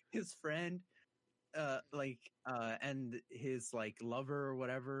him, his friend, and his like lover or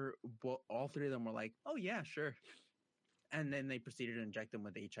whatever, all three of them were like, "Oh yeah, sure." And then they proceeded to inject him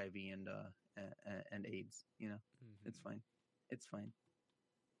with HIV and AIDS. It's fine. It's fine.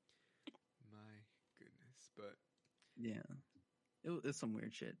 My goodness, but yeah, it's some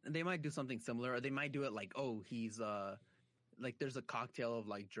weird shit. And they might do something similar, or they might do it like, "Oh, he's like there's a cocktail of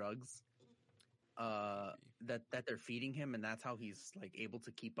like drugs that they're feeding him, and that's how he's like able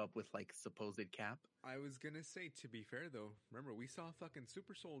to keep up with like supposed Cap." I was gonna say, to be fair though, remember we saw fucking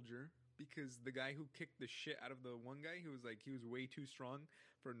Super Soldier, because the guy who kicked the shit out of the one guy who was like, he was way too strong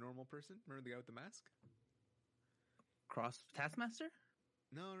for a normal person. Remember the guy with the mask? Cross Taskmaster?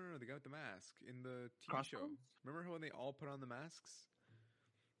 No, the guy with the mask in the TV Crossbones? show. Remember how when they all put on the masks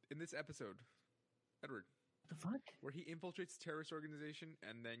in this episode, Edward? The fuck? Where he infiltrates a terrorist organization,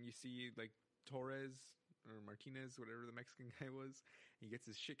 and then you see like Torres or Martinez, whatever the Mexican guy was, he gets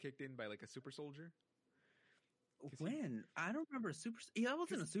his shit kicked in by like a super soldier. When? I don't remember I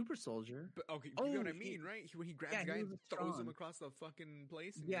wasn't a super soldier. But okay, you know what I mean, right? When he grabs the guy and throws him across the fucking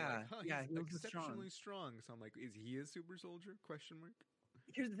place, and yeah, you're like, he was exceptionally strong. So I'm like, is he a super soldier? Question mark.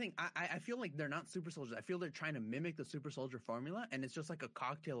 Here's the thing. I feel like they're not super soldiers. I feel they're trying to mimic the super soldier formula, and it's just like a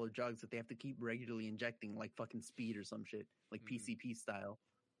cocktail of drugs that they have to keep regularly injecting, like fucking speed or some shit, like PCP style.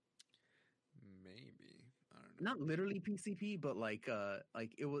 Maybe. I don't know. Not literally PCP, but like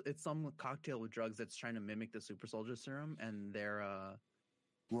it's some cocktail of drugs that's trying to mimic the super soldier serum, and they're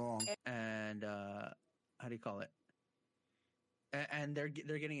wrong. And how do you call it? And they're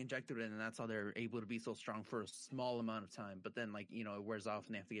getting injected in, and that's how they're able to be so strong for a small amount of time. But then, like, it wears off,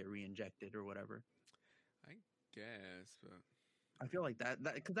 and they have to get re-injected or whatever. I guess, but I feel like that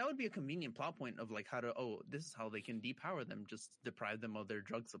because that would be a convenient plot point of like this is how they can depower them, just deprive them of their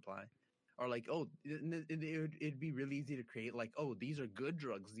drug supply, or like it'd be really easy to create like, these are good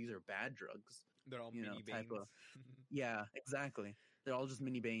drugs, these are bad drugs. They're all mini Banes. Yeah, exactly. They're all just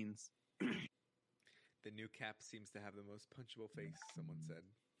mini Banes. The new Cap seems to have the most punchable face, someone said.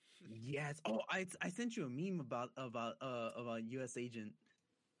 Yes. Oh, I sent you a meme about U.S. agent.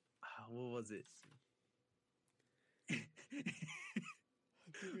 What was it?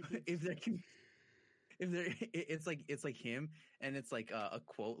 It's like him, and it's like a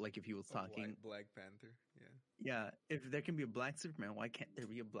quote, like if he was talking. Black Panther. Yeah. Yeah. If there can be a black Superman, why can't there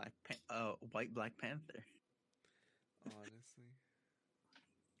be a white Black Panther? Honestly.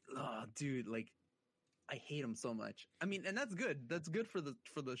 Oh, dude, like, I hate him so much. I mean, and that's good. That's good for the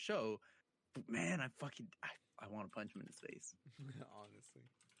show. But man, I want to punch him in his face. Honestly.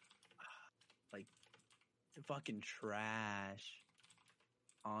 Like, fucking trash.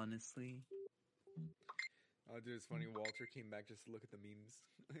 Honestly. Oh, dude, it's funny. Walter came back just to look at the memes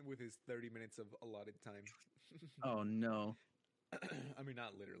with his 30 minutes of allotted time. Oh no. I mean,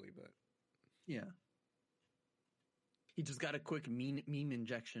 not literally, but Yeah. He just got a quick meme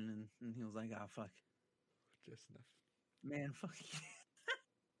injection, and he was like, "Ah, fuck, just enough. man, fuck."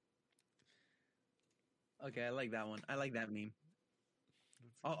 Okay, I like that one. I like that meme.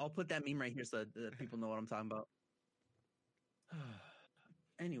 I'll put that meme right here so that people know what I'm talking about.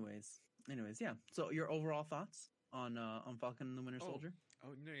 anyways, yeah. So your overall thoughts on Falcon and the Winter Soldier?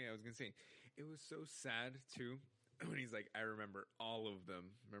 Oh no, yeah, I was gonna say it was so sad too when he's like, I remember all of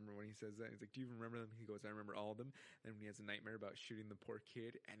them. Remember when he says that? He's like, do you even remember them? He goes, I remember all of them. And when he has a nightmare about shooting the poor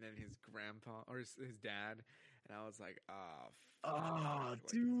kid, and then his grandpa or his dad, and I was like,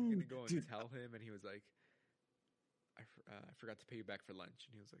 dude, he's gonna go and tell him, and he was like, I forgot to pay you back for lunch,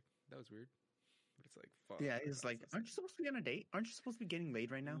 and he was like, that was weird. But it's like, fuck. Yeah, he's like, aren't you supposed to be on a date? Aren't you supposed to be getting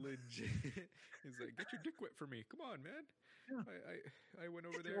laid right now? Legit. He's like, get your dick wet for me. Come on, man. Yeah. I went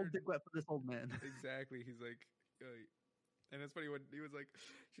over Get there. your old dick wet for this old man. Exactly. He's like, and it's funny when he was like,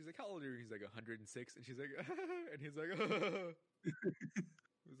 she's like, how old are you? He's like 106, and she's like, and he's like,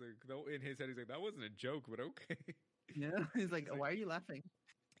 He's like, no, in his head, he's like, that wasn't a joke, but okay. Yeah, he's like, why are you laughing?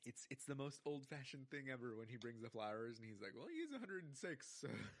 It's the most old fashioned thing ever when he brings the flowers, and he's like, well, he's 106.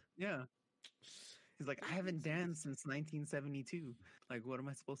 Yeah. He's like, I haven't danced since 1972. Like, what am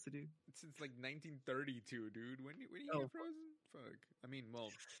I supposed to do? Since like 1932, dude. When you get frozen? Fuck. I mean, well,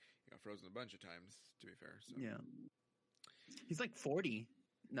 he got frozen a bunch of times, to be fair. So. Yeah. He's like 40.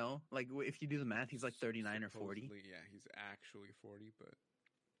 No? Like, if you do the math, he's like 39 or 40. Yeah, he's actually 40, but...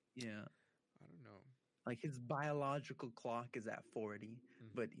 Yeah. I don't know. Like, his biological clock is at 40,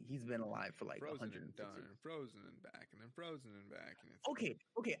 but he's been alive for like frozen 100 and done, and frozen and back, and then frozen and back. And it's okay.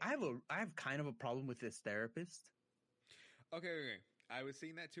 I have kind of a problem with this therapist. Okay. I was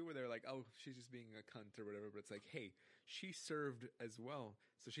seeing that too, where they're like, "Oh, she's just being a cunt or whatever," but it's like, "Hey, she served as well,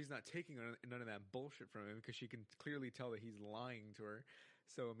 so she's not taking none of that bullshit from him because she can clearly tell that he's lying to her."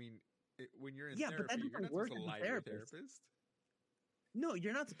 So I mean, when you're in therapy, but that you're not supposed to lie to your therapist. No,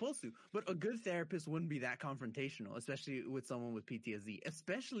 you're not supposed to. But a good therapist wouldn't be that confrontational, especially with someone with PTSD,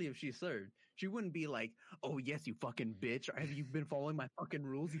 especially if she served. She wouldn't be like, oh, yes, you fucking bitch. Have you been following my fucking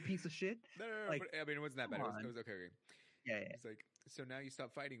rules, you piece of shit? No, like, but, I mean, it wasn't that bad. It was okay. Yeah. He's like, so now you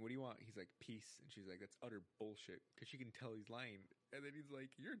stop fighting. What do you want? He's like, peace. And she's like, that's utter bullshit. Because she can tell he's lying. And then he's like,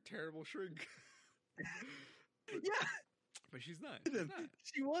 you're a terrible shrink. Yeah. But she's not.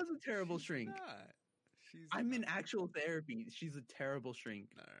 She was a terrible shrink. Not. I'm in actual therapy. She's a terrible shrink.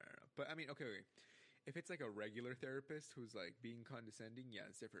 No. But I mean, okay. If it's like a regular therapist who's like being condescending, yeah,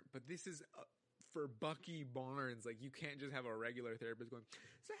 it's different. But this is for Bucky Barnes. Like, you can't just have a regular therapist going,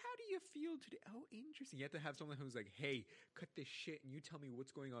 so how do you feel today? Oh, interesting. You have to have someone who's like, hey, cut this shit and you tell me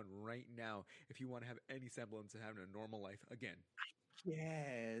what's going on right now if you want to have any semblance of having a normal life again.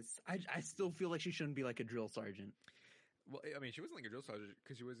 Yes. I still feel like she shouldn't be like a drill sergeant. Well, I mean, she wasn't like a drill sergeant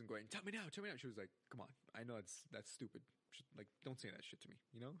because she wasn't going, tell me now. She was like, come on. I know that's stupid. Like, don't say that shit to me,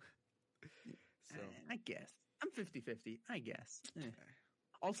 you know? So I guess. I'm 50-50, I guess.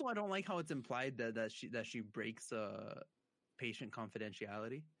 Also, I don't like how it's implied that she breaks patient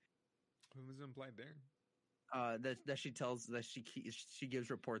confidentiality. What was implied there? That she tells that she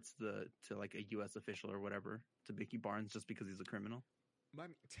gives reports to like a U.S. official or whatever to Bucky Barnes just because he's a criminal.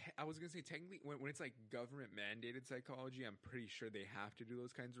 I was gonna say technically when it's like government mandated psychology, I'm pretty sure they have to do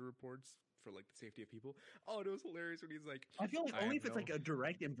those kinds of reports for like the safety of people. Oh, it was hilarious when he's like, I feel like only if it's like a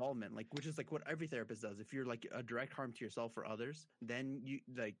direct involvement, like, which is like what every therapist does. If you're like a direct harm to yourself or others, then you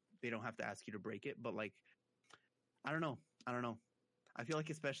like they don't have to ask you to break it. But like, I don't know. I feel like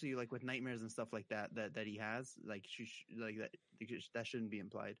especially like with nightmares and stuff like that he has, like that shouldn't be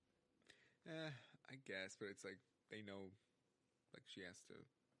implied. I guess, but it's like they know. Like she has to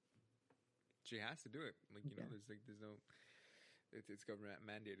do it. Like, you know, there's no, it's government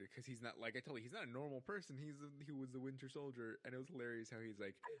mandated because he's not, like I told you, he's not a normal person. He was the Winter Soldier, and it was hilarious how he's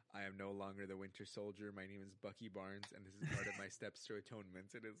like, I am no longer the Winter Soldier. My name is Bucky Barnes, and this is part of my steps to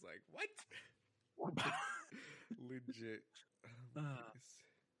atonement. And it's like, what? Legit.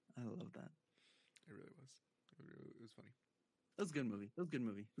 I love that. It really was. It was funny. It was a good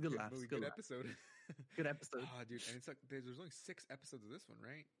movie. Good laughs. Good episode. Good episode. Oh, dude. And it's like, there's only 6 episodes of this one,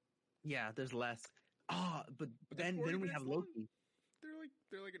 right? Yeah, there's less. But then we have Loki.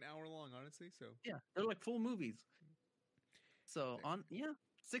 They're like an hour long, honestly. So yeah, they're like full movies. So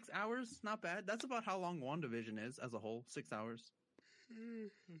 6 hours, not bad. That's about how long WandaVision is as a whole. 6 hours.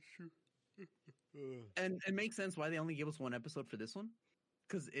 That's true. And it makes sense why they only gave us one episode for this one.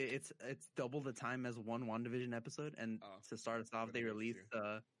 because it's double the time as one WandaVision episode, and to start us off, they released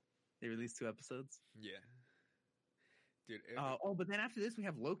 2 episodes. Yeah, dude. But then after this, we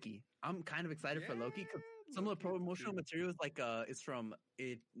have Loki. I'm kind of excited for Loki because some of the promotional materials, like is from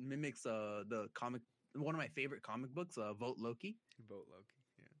it mimics the comic, one of my favorite comic books, Vote Loki. Vote Loki.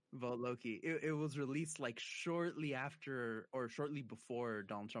 Yeah. Vote Loki. It was released like shortly after or shortly before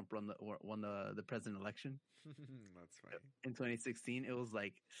Donald Trump won the president election. That's funny. In 2016, it was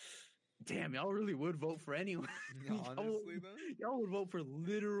like, damn, y'all really would vote for anyone. Honestly, though, y'all would vote for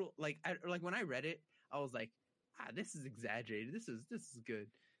literal like when I read it, I was like, this is exaggerated. This is good.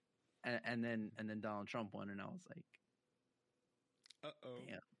 And then Donald Trump won, and I was like,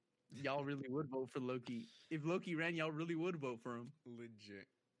 damn, y'all really would vote for Loki. If Loki ran, y'all really would vote for him. Legit.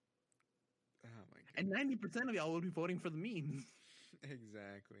 Oh my god. And 90% of y'all would be voting for the memes.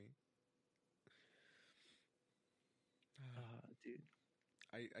 Exactly. Dude.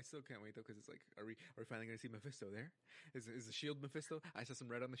 I still can't wait though, because it's like, are we finally gonna see Mephisto there? Is the shield Mephisto? I saw some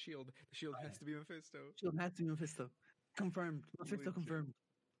red on the shield. The shield has to be Mephisto. Shield has to be Mephisto. Confirmed. Mephisto Legit. confirmed.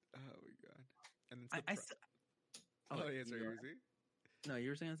 Oh my god. And then yeah, sorry, you were saying? No, you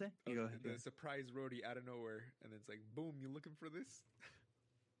were saying to say? You go ahead. The surprise roadie out of nowhere, and then it's like, boom, you looking for this?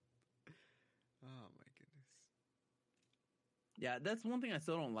 Oh my goodness. Yeah, that's one thing I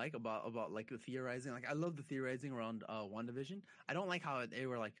still don't like about like the theorizing. Like, I love the theorizing around WandaVision. I don't like how they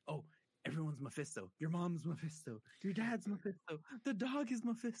were like, oh, everyone's Mephisto. Your mom's Mephisto. Your dad's Mephisto. The dog is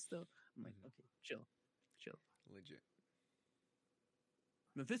Mephisto. I'm like, okay, chill. Legit.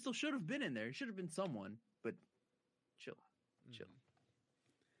 Mephisto should have been in there. It should have been someone, but chill.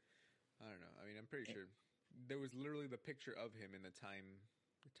 I don't know. I mean, I'm pretty sure there was literally the picture of him in the Time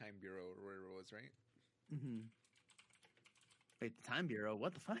Bureau or whatever it was, right? Mm-hmm. Wait, the Time Bureau?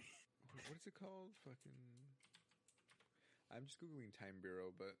 What the fuck? What is it called? I'm just Googling Time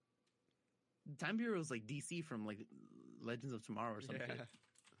Bureau, but... Time Bureau is like DC from like Legends of Tomorrow or something. Yeah.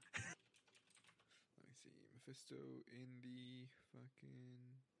 Let me see. Mephisto in the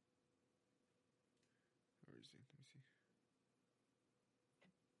fucking... Where is he? Let me see.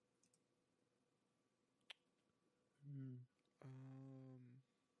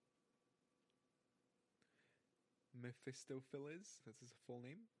 Mephistopheles. That's his full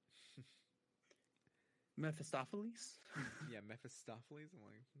name. Mephistopheles? Yeah, Mephistopheles. I'm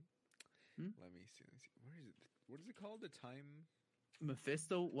like, Let me see. Where is it? What is it called? The Time...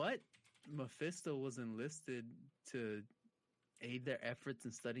 Mephisto? What? Mephisto was enlisted to aid their efforts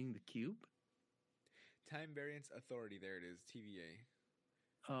in studying the cube? Time Variance Authority. There it is. TVA.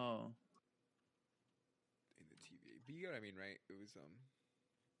 Oh. In the TVA. But you know what I mean, right? It was,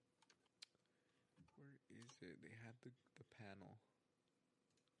 where is it? They had the panel.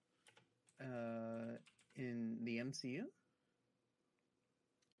 In the MCU?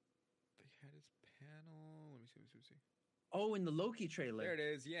 They had his panel. Let me see. Oh, in the Loki trailer. There it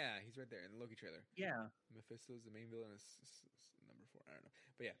is. Yeah, he's right there in the Loki trailer. Yeah. Mephisto's the main villain. Is number 4. I don't know.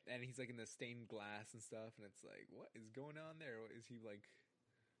 But yeah, and he's like in the stained glass and stuff, and it's like, what is going on there? Is he like,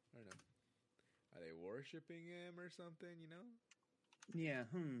 I don't know. Are they worshipping him or something, you know? Yeah,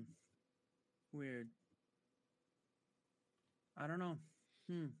 Weird. I don't know.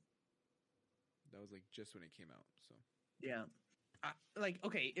 That was like just when it came out, so. Yeah.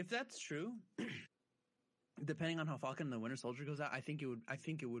 Okay, if that's true, depending on how Falcon and the Winter Soldier goes out, I think it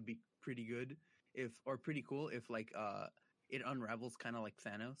would be pretty good pretty cool if like it unravels kind of like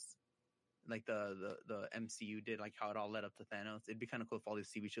Thanos. Like the MCU did, like how it all led up to Thanos. It'd be kind of cool if all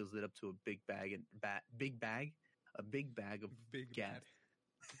these TV shows led up to a big bag of gas.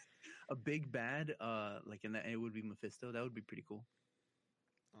 A big bad, like, and it would be Mephisto. That would be pretty cool.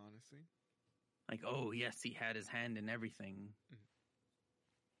 Honestly, like, oh yes, he had his hand in everything. Mm-hmm.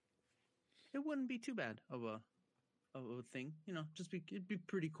 It wouldn't be too bad of a thing, you know. It'd be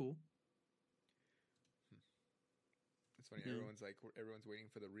pretty cool. It's funny. Yeah. Everyone's waiting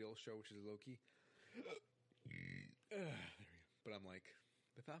for the real show, which is Loki. But I'm like,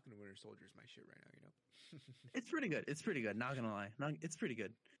 the Falcon and Winter Soldier is my shit right now, you know? It's pretty good. Not gonna lie. It's pretty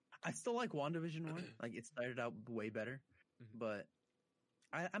good. I still like WandaVision more. Like, it started out way better, but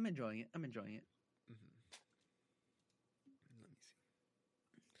I'm enjoying it. Mm-hmm. Let me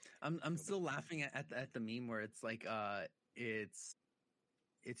see. I'm still laughing at the meme where it's like it's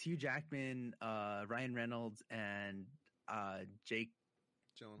Hugh Jackman, Ryan Reynolds, and Jake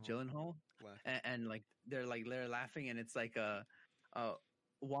Gyllenhaal, and like they're laughing, and it's like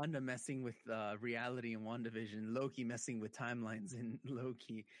Wanda messing with reality in WandaVision, Loki messing with timelines in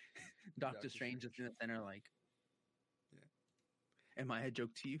Loki, Doctor Strange is in the center, like, yeah. Am I a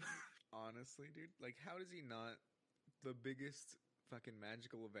joke to you? Honestly, dude, like, how does he not the biggest fucking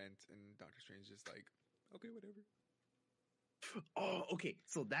magical event, and Doctor Strange just like, okay, whatever. Oh, okay.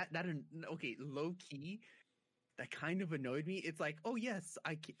 So okay, low key, that kind of annoyed me. It's like, oh yes,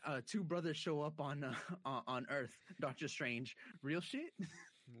 two brothers show up on on Earth. Doctor Strange, real shit.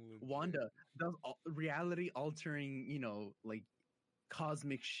 Legit. Wanda does reality altering, like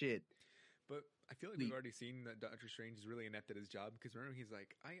cosmic shit. But I feel like we've already seen that Doctor Strange is really inept at his job, because remember he's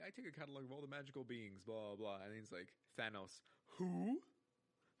like, I take a catalog of all the magical beings, blah blah, and he's like, Thanos, who?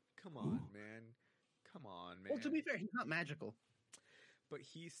 Come on, man. Come on, man. Well, to be fair, he's not magical. But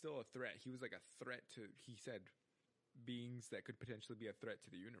he's still a threat. He was like a threat to, he said, beings that could potentially be a threat to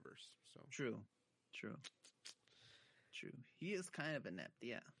the universe. So True. He is kind of inept,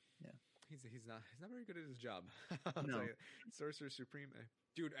 yeah. He's not very good at his job. No. Sorcerer Supreme,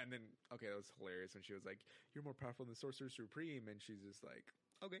 dude. And then that was hilarious when she was like, "You're more powerful than Sorcerer Supreme," and she's just like,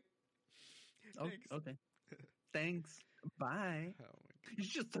 "Okay, thanks." Okay. Thanks. Bye. Oh my God. You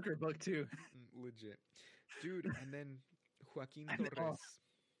just took her book too. Legit, dude. And then Joaquin Torres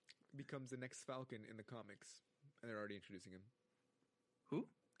becomes the next Falcon in the comics, and they're already introducing him. Who?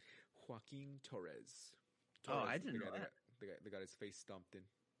 Joaquin Torres. I didn't know that. They got his face stomped in.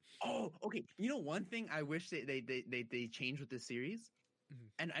 Oh, okay. You know, one thing I wish they changed with this series,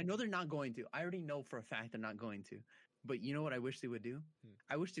 and I know they're not going to. I already know for a fact they're not going to. But you know what I wish they would do?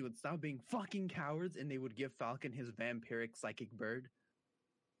 I wish they would stop being fucking cowards and they would give Falcon his vampiric psychic bird.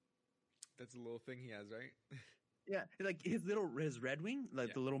 That's a little thing he has, right? Yeah, like his Red Wing,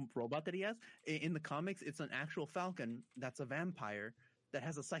 like the little robot that he has. In the comics, it's an actual Falcon that's a vampire that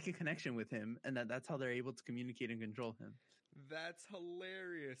has a psychic connection with him, and that's how they're able to communicate and control him. That's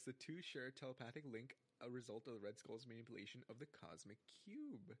hilarious. The two share a telepathic link, a result of the Red Skull's manipulation of the cosmic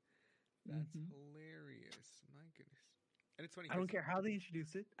cube. That's hilarious. My goodness. And it's funny. I don't care how they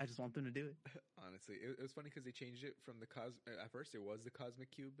introduce it. I just want them to do it. Honestly, it was funny because they changed it from at first it was the cosmic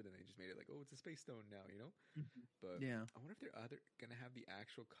cube, but then they just made it like, oh, it's a space stone now, you know? But yeah, I wonder if they're going to have the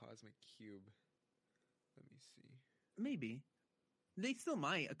actual cosmic cube. Let me see. Maybe. They still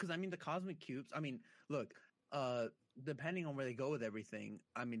might, because I mean, the cosmic cubes, I mean, look, depending on where they go with everything,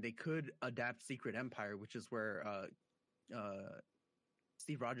 I mean, they could adapt Secret Empire, which is where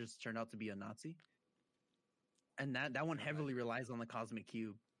Steve Rogers turned out to be a Nazi. And that one heavily relies on the cosmic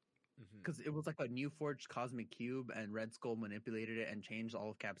cube. Because it was like a new forged cosmic cube, and Red Skull manipulated it and changed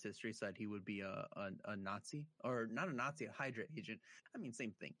all of Cap's history so that he would be a Nazi. Or not a Nazi, a Hydra agent. I mean,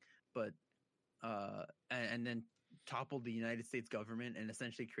 same thing. But, and then toppled the United States government and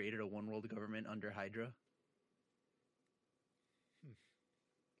essentially created a one world government under Hydra.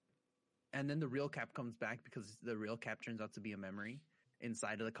 And then the real Cap comes back because the real Cap turns out to be a memory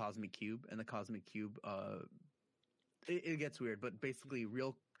inside of the cosmic cube, and the cosmic cube, it gets weird, but basically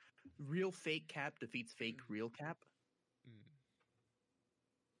real fake Cap defeats fake real Cap.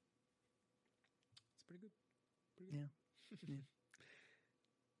 It's pretty good. Yeah.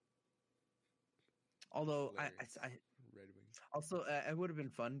 Although I Red Wing. Also, it would have been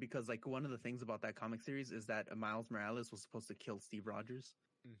fun because like one of the things about that comic series is that Miles Morales was supposed to kill Steve Rogers.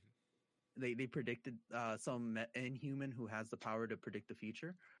 They predicted some Inhuman who has the power to predict the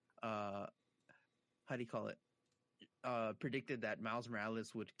future. How do you call it? Predicted that Miles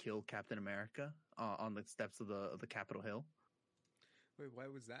Morales would kill Captain America on the steps of the Capitol Hill. Wait, why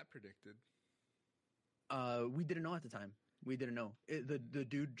was that predicted? We didn't know at the time. We didn't know. The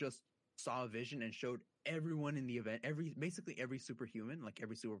dude just saw a vision and showed everyone in the event, basically every superhuman, like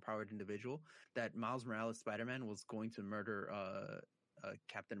every superpowered individual, that Miles Morales Spider-Man was going to murder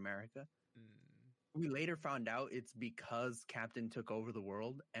Captain America. We later found out it's because Captain took over the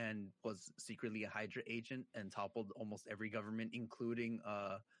world and was secretly a Hydra agent and toppled almost every government, including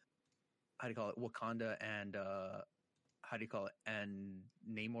how do you call it, Wakanda and how do you call it, and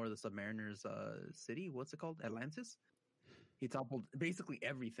Namor the Submariner's city. What's it called? Atlantis. He toppled basically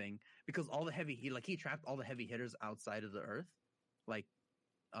everything because all the he trapped all the heavy hitters outside of the Earth, like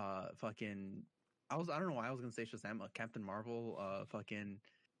fucking. I don't know why I was gonna say Shazam, Captain Marvel, fucking.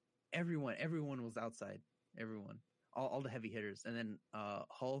 Everyone was outside. Everyone, all the heavy hitters, and then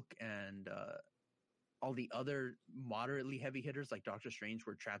Hulk and all the other moderately heavy hitters, like Doctor Strange,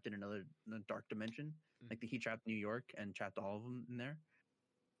 were trapped in another dark dimension. Like he trapped New York and trapped all of them in there,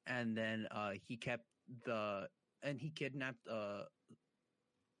 and then he kidnapped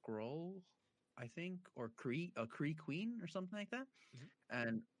Skrull, I think, or a Kree queen or something like that,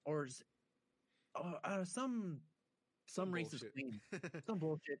 and some racist queen, some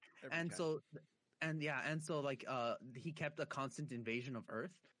bullshit. And so And so like he kept a constant invasion of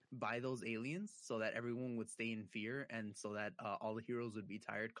Earth by those aliens so that everyone would stay in fear, and so that all the heroes would be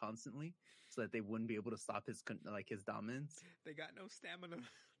tired constantly, so that they wouldn't be able to stop his his dominance. They got no stamina.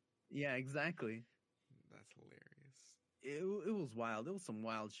 Yeah, exactly. That's hilarious. It was wild. It was some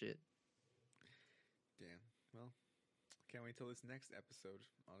wild shit. Damn. Well, can't wait till this next episode,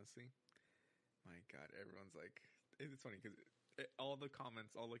 honestly. My God, everyone's like, it's funny because all the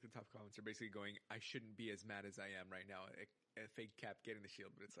comments, all like the top comments are basically going, I shouldn't be as mad as I am right now at Fake Cap getting the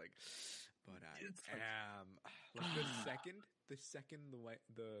shield, but it's like, but I am. Like the second the second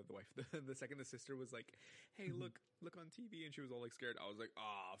the sister was like, hey, look on TV, and she was all like scared, I was like,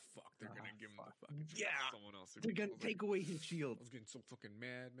 oh, fuck, they're gonna give him the fucking shield. Someone else. They're gonna take away his shield. I was getting so fucking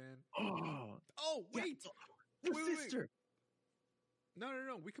mad, man. Oh, wait. The sister. No.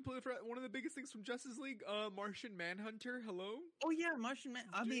 We completely forgot one of the biggest things from Justice League, Martian Manhunter. Hello? Oh, yeah, Martian Man.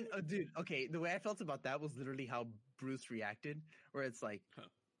 I mean, dude, okay, the way I felt about that was literally how Bruce reacted, where it's like,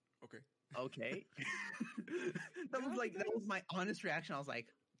 okay. That was my honest reaction. I was like,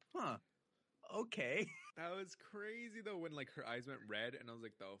 huh, okay. That was crazy, though, when, like, her eyes went red, and I was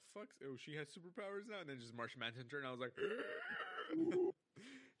like, the fuck? Oh, she has superpowers now? And then just Martian Manhunter, and I was like,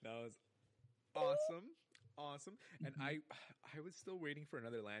 that was awesome. And I was still waiting for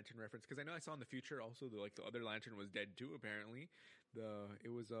another Lantern reference, because I know I saw in the future also the other Lantern was dead too, apparently.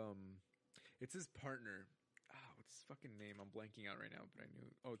 It's his partner. What's his fucking name? I'm blanking out right now, but I knew.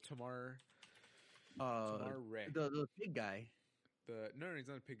 Tamar Ray. The pig guy. No, he's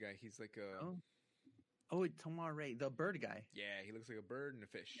not a pig guy. He's like a Tamar Ray, the bird guy. Yeah, he looks like a bird and a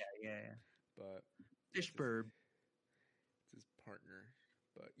fish. Yeah. But fish bird. It's his partner.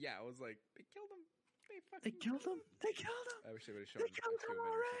 But yeah, I was like, they killed him. They killed him. I wish they would have shown him. They killed him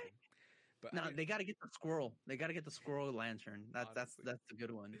already. But no, they got to get the squirrel. They got to get the squirrel lantern. That's a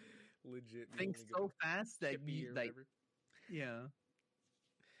good one. Legit. Thinks so fast that yeah.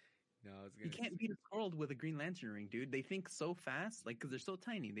 No, you can't beat a squirrel with a Green Lantern ring, dude. They think so fast, like, because they're so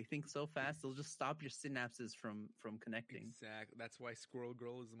tiny. They think so fast, they'll just stop your synapses from connecting. Exactly. That's why Squirrel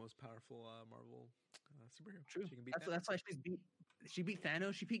Girl is the most powerful Marvel superhero. True. She can beat that's why she beat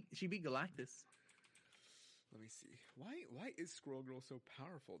Thanos. She beat Galactus. Let me see. Why is Squirrel Girl so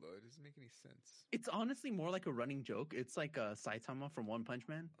powerful, though? It doesn't make any sense. It's honestly more like a running joke. It's like Saitama from One Punch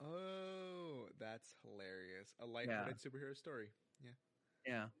Man. Oh, that's hilarious. A lighthearted superhero story.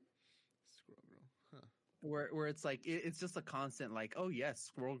 Yeah. Squirrel Girl. Huh. Where it's like, it's just a constant, like, oh, yes,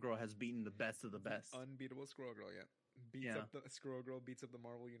 Squirrel Girl has beaten the best of the best. Unbeatable Squirrel Girl, yeah. Squirrel Girl beats up the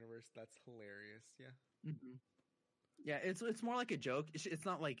Marvel Universe. That's hilarious, yeah. Mm-hmm. Yeah, it's more like a joke. It's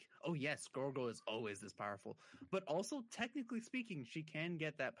not like, oh yes, Squirrel Girl is always this powerful. But also, technically speaking, she can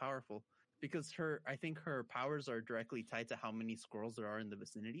get that powerful because I think her powers are directly tied to how many squirrels there are in the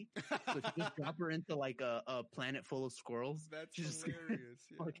vicinity. So if you just drop her into like a planet full of squirrels, that's she's hilarious.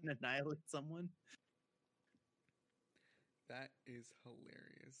 Just fucking annihilate someone. That is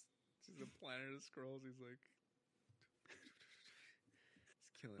hilarious. She's a planet of squirrels. He's like,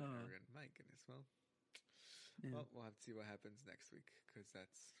 he's killing everyone. My goodness. Well. Yeah. Well, we'll have to see what happens next week because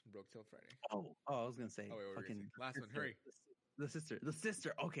that's Broke Till Friday. Oh, I was gonna say. Last one, hurry. The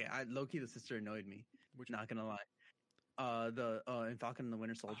sister. Okay, low-key, the sister annoyed me. Not gonna lie. In Falcon and the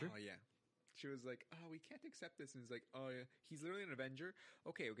Winter Soldier. Oh yeah, she was like, "Oh, we can't accept this," and he's like, "Oh yeah, he's literally an Avenger."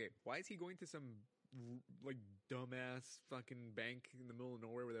 Okay. Why is he going to some like dumbass fucking bank in the middle of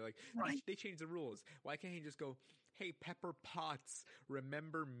nowhere where they're like, they changed the rules? Why can't he just go, "Hey, Pepper Potts,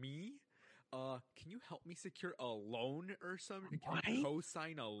 remember me? Can you help me secure a loan or something? Can you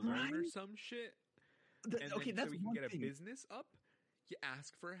co-sign a loan or some shit?" That's so we can get a business up. You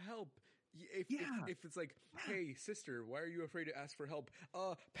ask for help. If it's like, hey sister, why are you afraid to ask for help?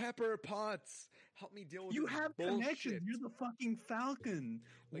 Pepper Potts, help me deal with you this have bullshit. Connections. You're the fucking Falcon.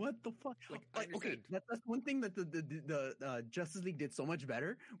 Like, what the fuck? Okay, that's one thing that the Justice League did so much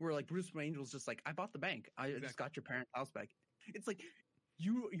better. Where like Bruce Wayne was just like, I bought the bank. I just got your parents' house back. It's like.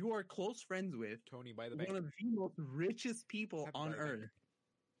 You are close friends with Tony by the bank, one of the most richest people on Earth.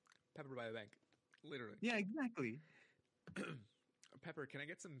 Pepper by the bank, literally. Yeah, exactly. Pepper, can I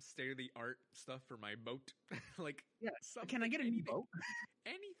get some state-of-the-art stuff for my boat? Can I get a new boat?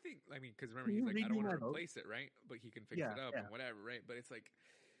 Anything. I mean, because remember, he's like, I don't want to replace it, right? But he can fix it up and whatever, right? But it's like,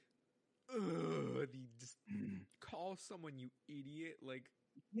 just call someone, you idiot. Like,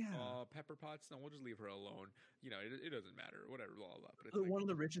 Pepper Potts, no, we'll just leave her alone. You know, it doesn't matter. Whatever, blah, blah. But it's one of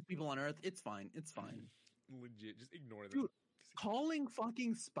the richest people on Earth. It's fine. Legit. Just ignore them. Dude, calling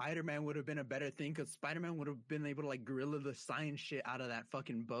fucking Spider-Man would have been a better thing because Spider-Man would have been able to, like, gorilla the science shit out of that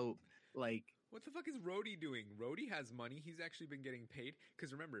fucking boat. Like, What the fuck is Rhodey doing? Rhodey has money. He's actually been getting paid.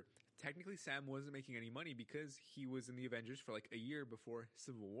 Because remember, technically Sam wasn't making any money because he was in the Avengers for like a year before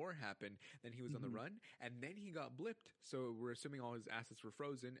Civil War happened. Then he was on the run, and then he got blipped. So we're assuming all his assets were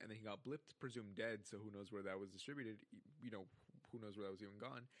frozen, and then he got blipped, presumed dead. So who knows where that was distributed? You know, who knows where that was even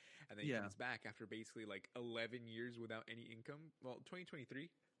gone? And then he comes back after basically like 11 years without any income. Well, 2023.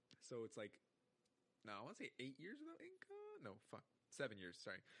 So it's like, no, I want to say 8 years without income. No, fuck. 7 years,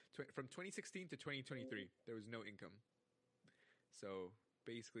 sorry. From 2016 to 2023, there was no income. So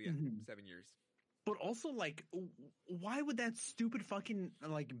basically, 7 years. But also, like, why would that stupid fucking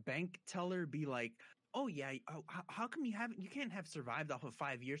like bank teller be like, "Oh yeah, how come you can't have survived off of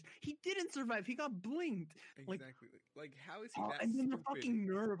 5 years? He didn't survive. He got blinked." Exactly. Like how is he that and then stupid? the fucking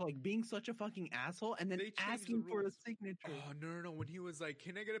nerve, like being such a fucking asshole, and then asking for a signature. Oh no! When he was like,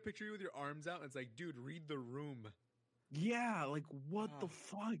 "Can I get a picture of you with your arms out?" It's like, dude, read the room. Yeah, like what the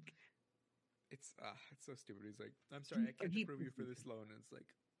fuck? It's so stupid. He's like, "I'm sorry, I can't approve you for this loan." And it's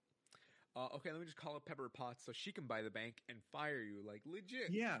like, okay, let me just call up Pepper Potts so she can buy the bank and fire you. Like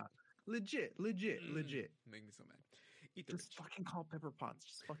legit. Yeah, legit. Make me so mad. Just fucking call Pepper Potts.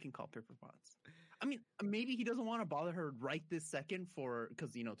 Just fucking call Pepper Potts. I mean, maybe he doesn't want to bother her right this second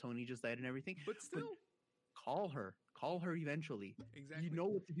because Tony just died and everything. But still, call her. Call her eventually. Exactly. You know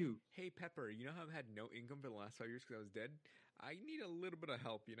what to do. Hey, Pepper, you know how I've had no income for the last 5 years because I was dead? I need a little bit of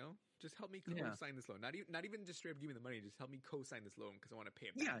help, Just help me co-sign this loan. Not even just straight up give me the money. Just help me co-sign this loan because I want to pay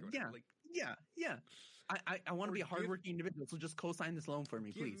it back. Yeah. I want to be a hardworking individual, so just co-sign this loan for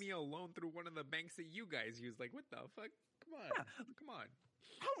me, please. Give me a loan through one of the banks that you guys use. Like, what the fuck? Come on.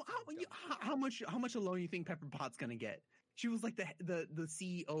 How much a loan you think Pepper Potts gonna get? She was like the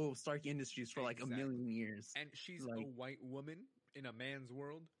CEO of Stark Industries for like a million years, and she's a white woman in a man's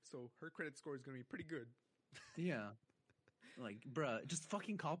world, so her credit score is gonna be pretty good. Yeah, like, bruh, just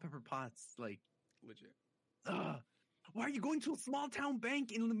fucking call Pepper Potts, like, legit. Why are you going to a small town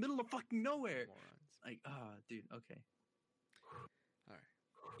bank in the middle of fucking nowhere? Morons. Like, dude, okay. All right,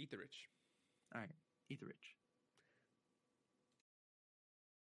 eat the rich. All right, eat the rich.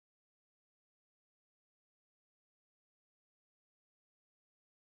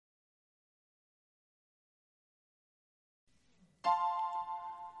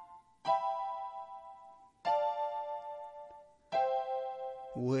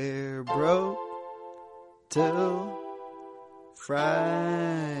 We're broke till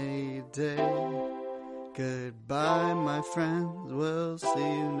Friday. Goodbye, my friends. We'll see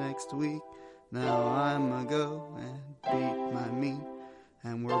you next week. Now I'ma go and beat my meat.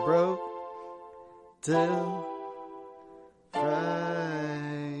 And we're broke till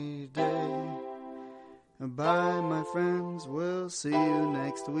Friday. Goodbye, my friends. We'll see you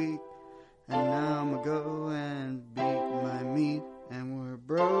next week. And now I'ma go and beat my meat. And we're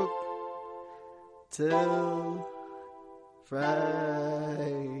broke till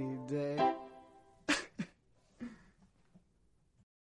Friday.